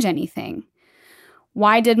change anything.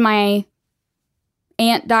 Why did my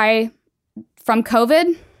aunt die from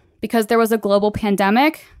COVID? Because there was a global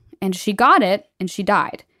pandemic and she got it and she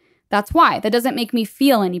died. That's why. That doesn't make me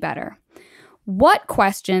feel any better. What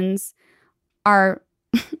questions are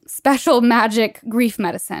special magic grief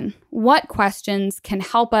medicine? What questions can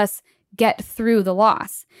help us get through the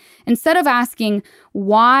loss? Instead of asking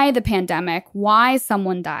why the pandemic, why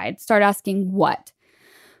someone died, start asking what.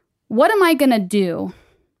 What am I going to do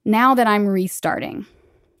now that I'm restarting?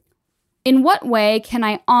 In what way can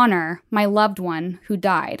I honor my loved one who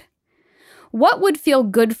died? What would feel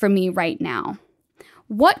good for me right now?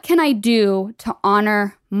 What can I do to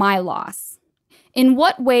honor my loss? In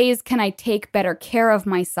what ways can I take better care of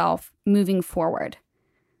myself moving forward?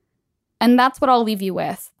 And that's what I'll leave you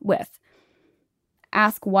with.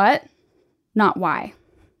 Ask what, not why.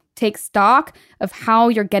 Take stock of how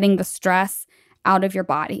you're getting the stress out of your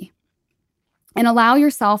body. And allow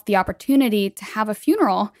yourself the opportunity to have a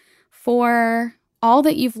funeral for all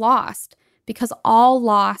that you've lost, because all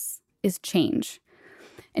loss is change.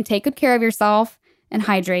 And take good care of yourself and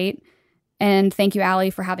hydrate. And thank you, Allie,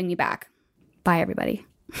 for having me back. Bye, everybody.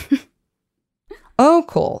 Oh,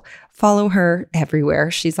 cool. Follow her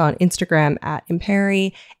everywhere. She's on Instagram at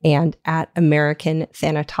Imperi and at American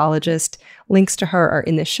Thanatologist. Links to her are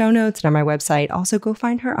in the show notes and on my website. Also, go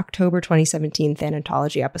find her October 2017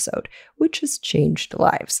 Thanatology episode, which has changed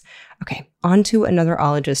lives. Okay, on to another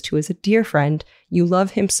ologist who is a dear friend. You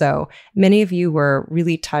love him so. Many of you were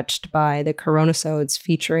really touched by the Coronasodes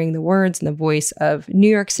featuring the words and the voice of New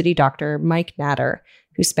York City doctor Mike Natter,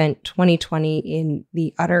 who spent 2020 in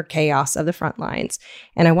the utter chaos of the front lines.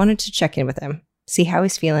 And I wanted to check in with him, see how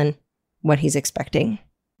he's feeling, what he's expecting.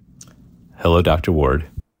 Hello, Dr. Ward.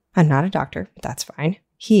 I'm not a doctor, but that's fine.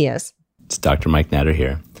 He is. It's Dr. Mike Natter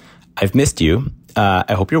here. I've missed you.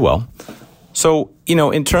 I hope you're well. So,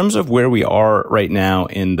 in terms of where we are right now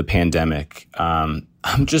in the pandemic, I'm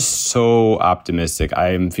just so optimistic. I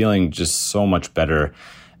am feeling just so much better.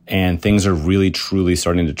 And things are really, truly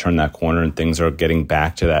starting to turn that corner, and things are getting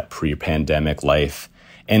back to that pre-pandemic life.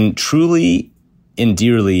 And truly and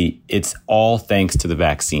dearly, it's all thanks to the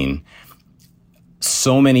vaccine.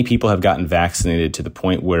 So many people have gotten vaccinated to the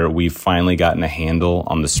point where we've finally gotten a handle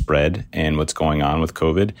on the spread and what's going on with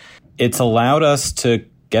COVID. It's allowed us to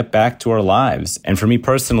get back to our lives. And for me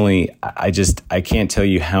personally, I can't tell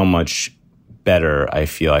you how much better I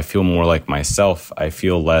feel. I feel more like myself. I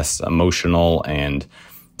feel less emotional and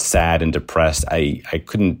sad and depressed. I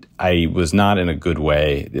was not in a good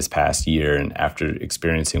way this past year, and after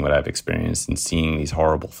experiencing what I've experienced and seeing these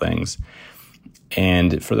horrible things.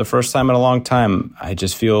 And for the first time in a long time, I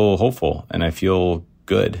just feel hopeful and I feel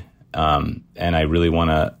good. And I really want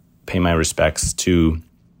to pay my respects to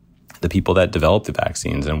the people that developed the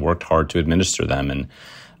vaccines and worked hard to administer them. And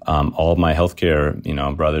all of my healthcare,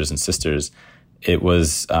 brothers and sisters, it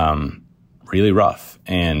was really rough.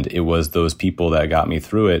 And it was those people that got me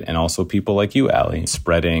through it. And also people like you, Allie,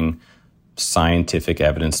 spreading scientific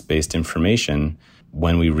evidence-based information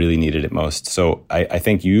when we really needed it most. So I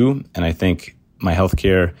thank you, and I thank my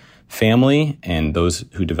healthcare family and those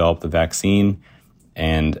who developed the vaccine,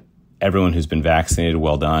 and everyone who's been vaccinated,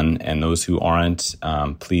 well done. And those who aren't,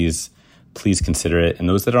 please consider it. And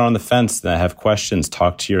those that are on the fence that have questions,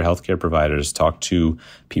 talk to your healthcare providers, talk to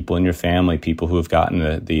people in your family, people who have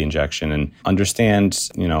gotten the injection, and understand,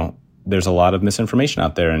 there's a lot of misinformation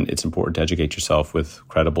out there, and it's important to educate yourself with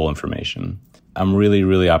credible information. I'm really,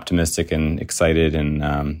 really optimistic and excited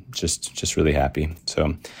and just really happy.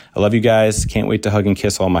 So I love you guys. Can't wait to hug and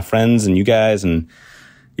kiss all my friends and you guys. And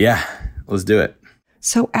yeah, let's do it.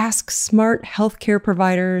 So ask smart healthcare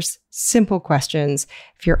providers simple questions.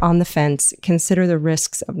 If you're on the fence, consider the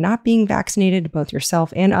risks of not being vaccinated, both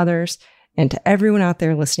yourself and others. And to everyone out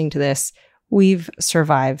there listening to this, we've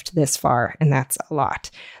survived this far, and that's a lot.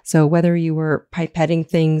 So whether you were pipetting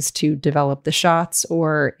things to develop the shots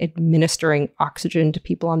or administering oxygen to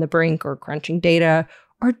people on the brink or crunching data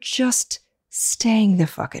or just staying the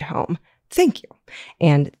fuck at home, thank you.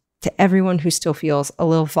 And to everyone who still feels a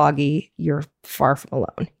little foggy, you're far from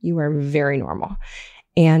alone. You are very normal.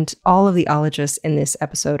 And all of the ologists in this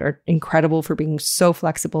episode are incredible for being so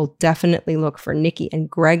flexible. Definitely look for Nikki and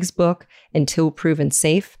Greg's book, Until Proven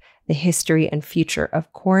Safe, The History and Future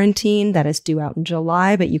of Quarantine. That is due out in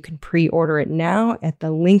July, but you can pre-order it now at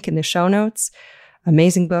the link in the show notes.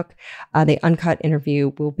 Amazing book. The uncut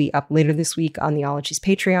interview will be up later this week on the Ologies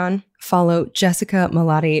Patreon. Follow Jessica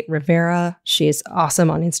Malati Rivera. She is awesome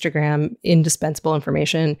on Instagram. Indispensable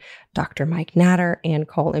information. Dr. Mike Natter and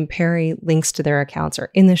Cole Imperi. Links to their accounts are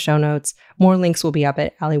in the show notes. More links will be up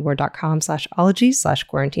at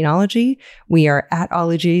alieward.com/ologies/quarantineology. We are at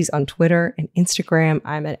Ologies on Twitter and Instagram.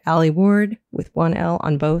 I'm at Ali Ward with one L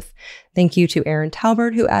on both. Thank you to Aaron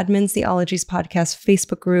Talbert, who admins the Ologies podcast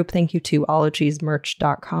Facebook group. Thank you to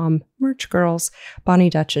ologiesmerch.com merch girls, Bonnie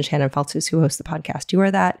Dutch and Shannon Feltus, who host the podcast You Are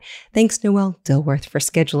That. Thanks, Noelle Dilworth, for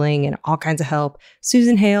scheduling and all kinds of help.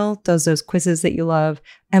 Susan Hale does those quizzes that you love.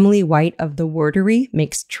 Emily White of The Wordery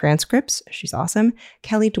makes transcripts. She's awesome.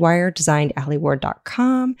 Kelly Dwyer designed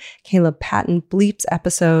AllieWard.com. Caleb Patton bleeps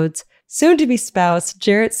episodes. Soon-to-be spouse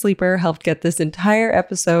Jarrett Sleeper helped get this entire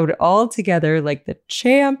episode all together like the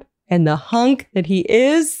champ and the hunk that he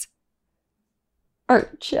is.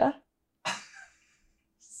 Archa.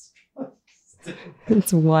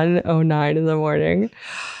 It's 1:09 in the morning.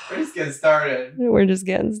 We're just getting started. We're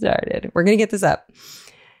going to get this up.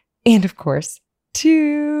 And of course,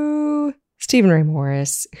 to Stephen Ray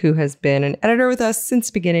Morris, who has been an editor with us since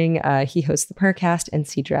the beginning. He hosts the Purrcast and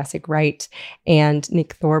See Jurassic Right. And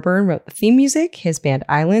Nick Thorburn wrote the theme music. His band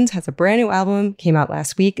Islands has a brand new album, came out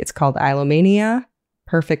last week. It's called Ilomania.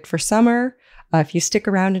 Perfect for summer. If you stick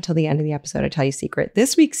around until the end of the episode, I tell you a secret.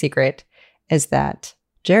 This week's secret is that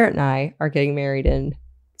Jarrett and I are getting married in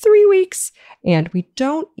 3 weeks, and we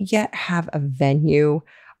don't yet have a venue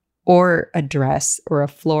or a dress or a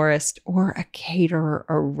florist or a caterer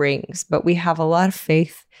or rings, but we have a lot of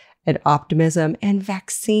faith and optimism and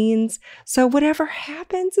vaccines. So whatever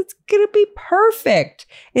happens, it's going to be perfect.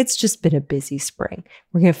 It's just been a busy spring.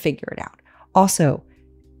 We're going to figure it out. Also,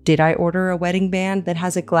 did I order a wedding band that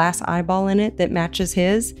has a glass eyeball in it that matches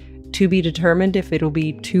his? To be determined if it'll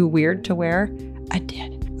be too weird to wear. I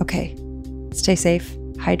did. Okay. Stay safe.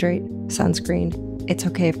 Hydrate. Sunscreen. It's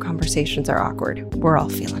okay if conversations are awkward. We're all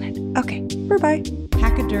feeling it. Okay. Bye-bye.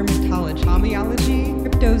 Pachydermatology. Homeology.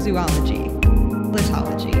 Cryptozoology.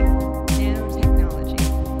 Litology.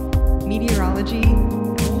 Nanotechnology. Meteorology.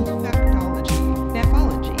 Olfactology.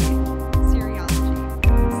 Nephology. Seriology.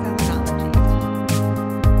 Selenology.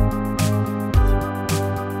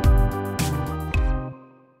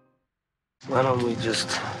 Why don't we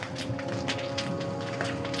just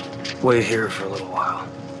wait here for a little while?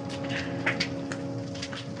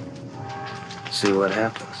 See what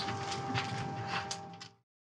happens.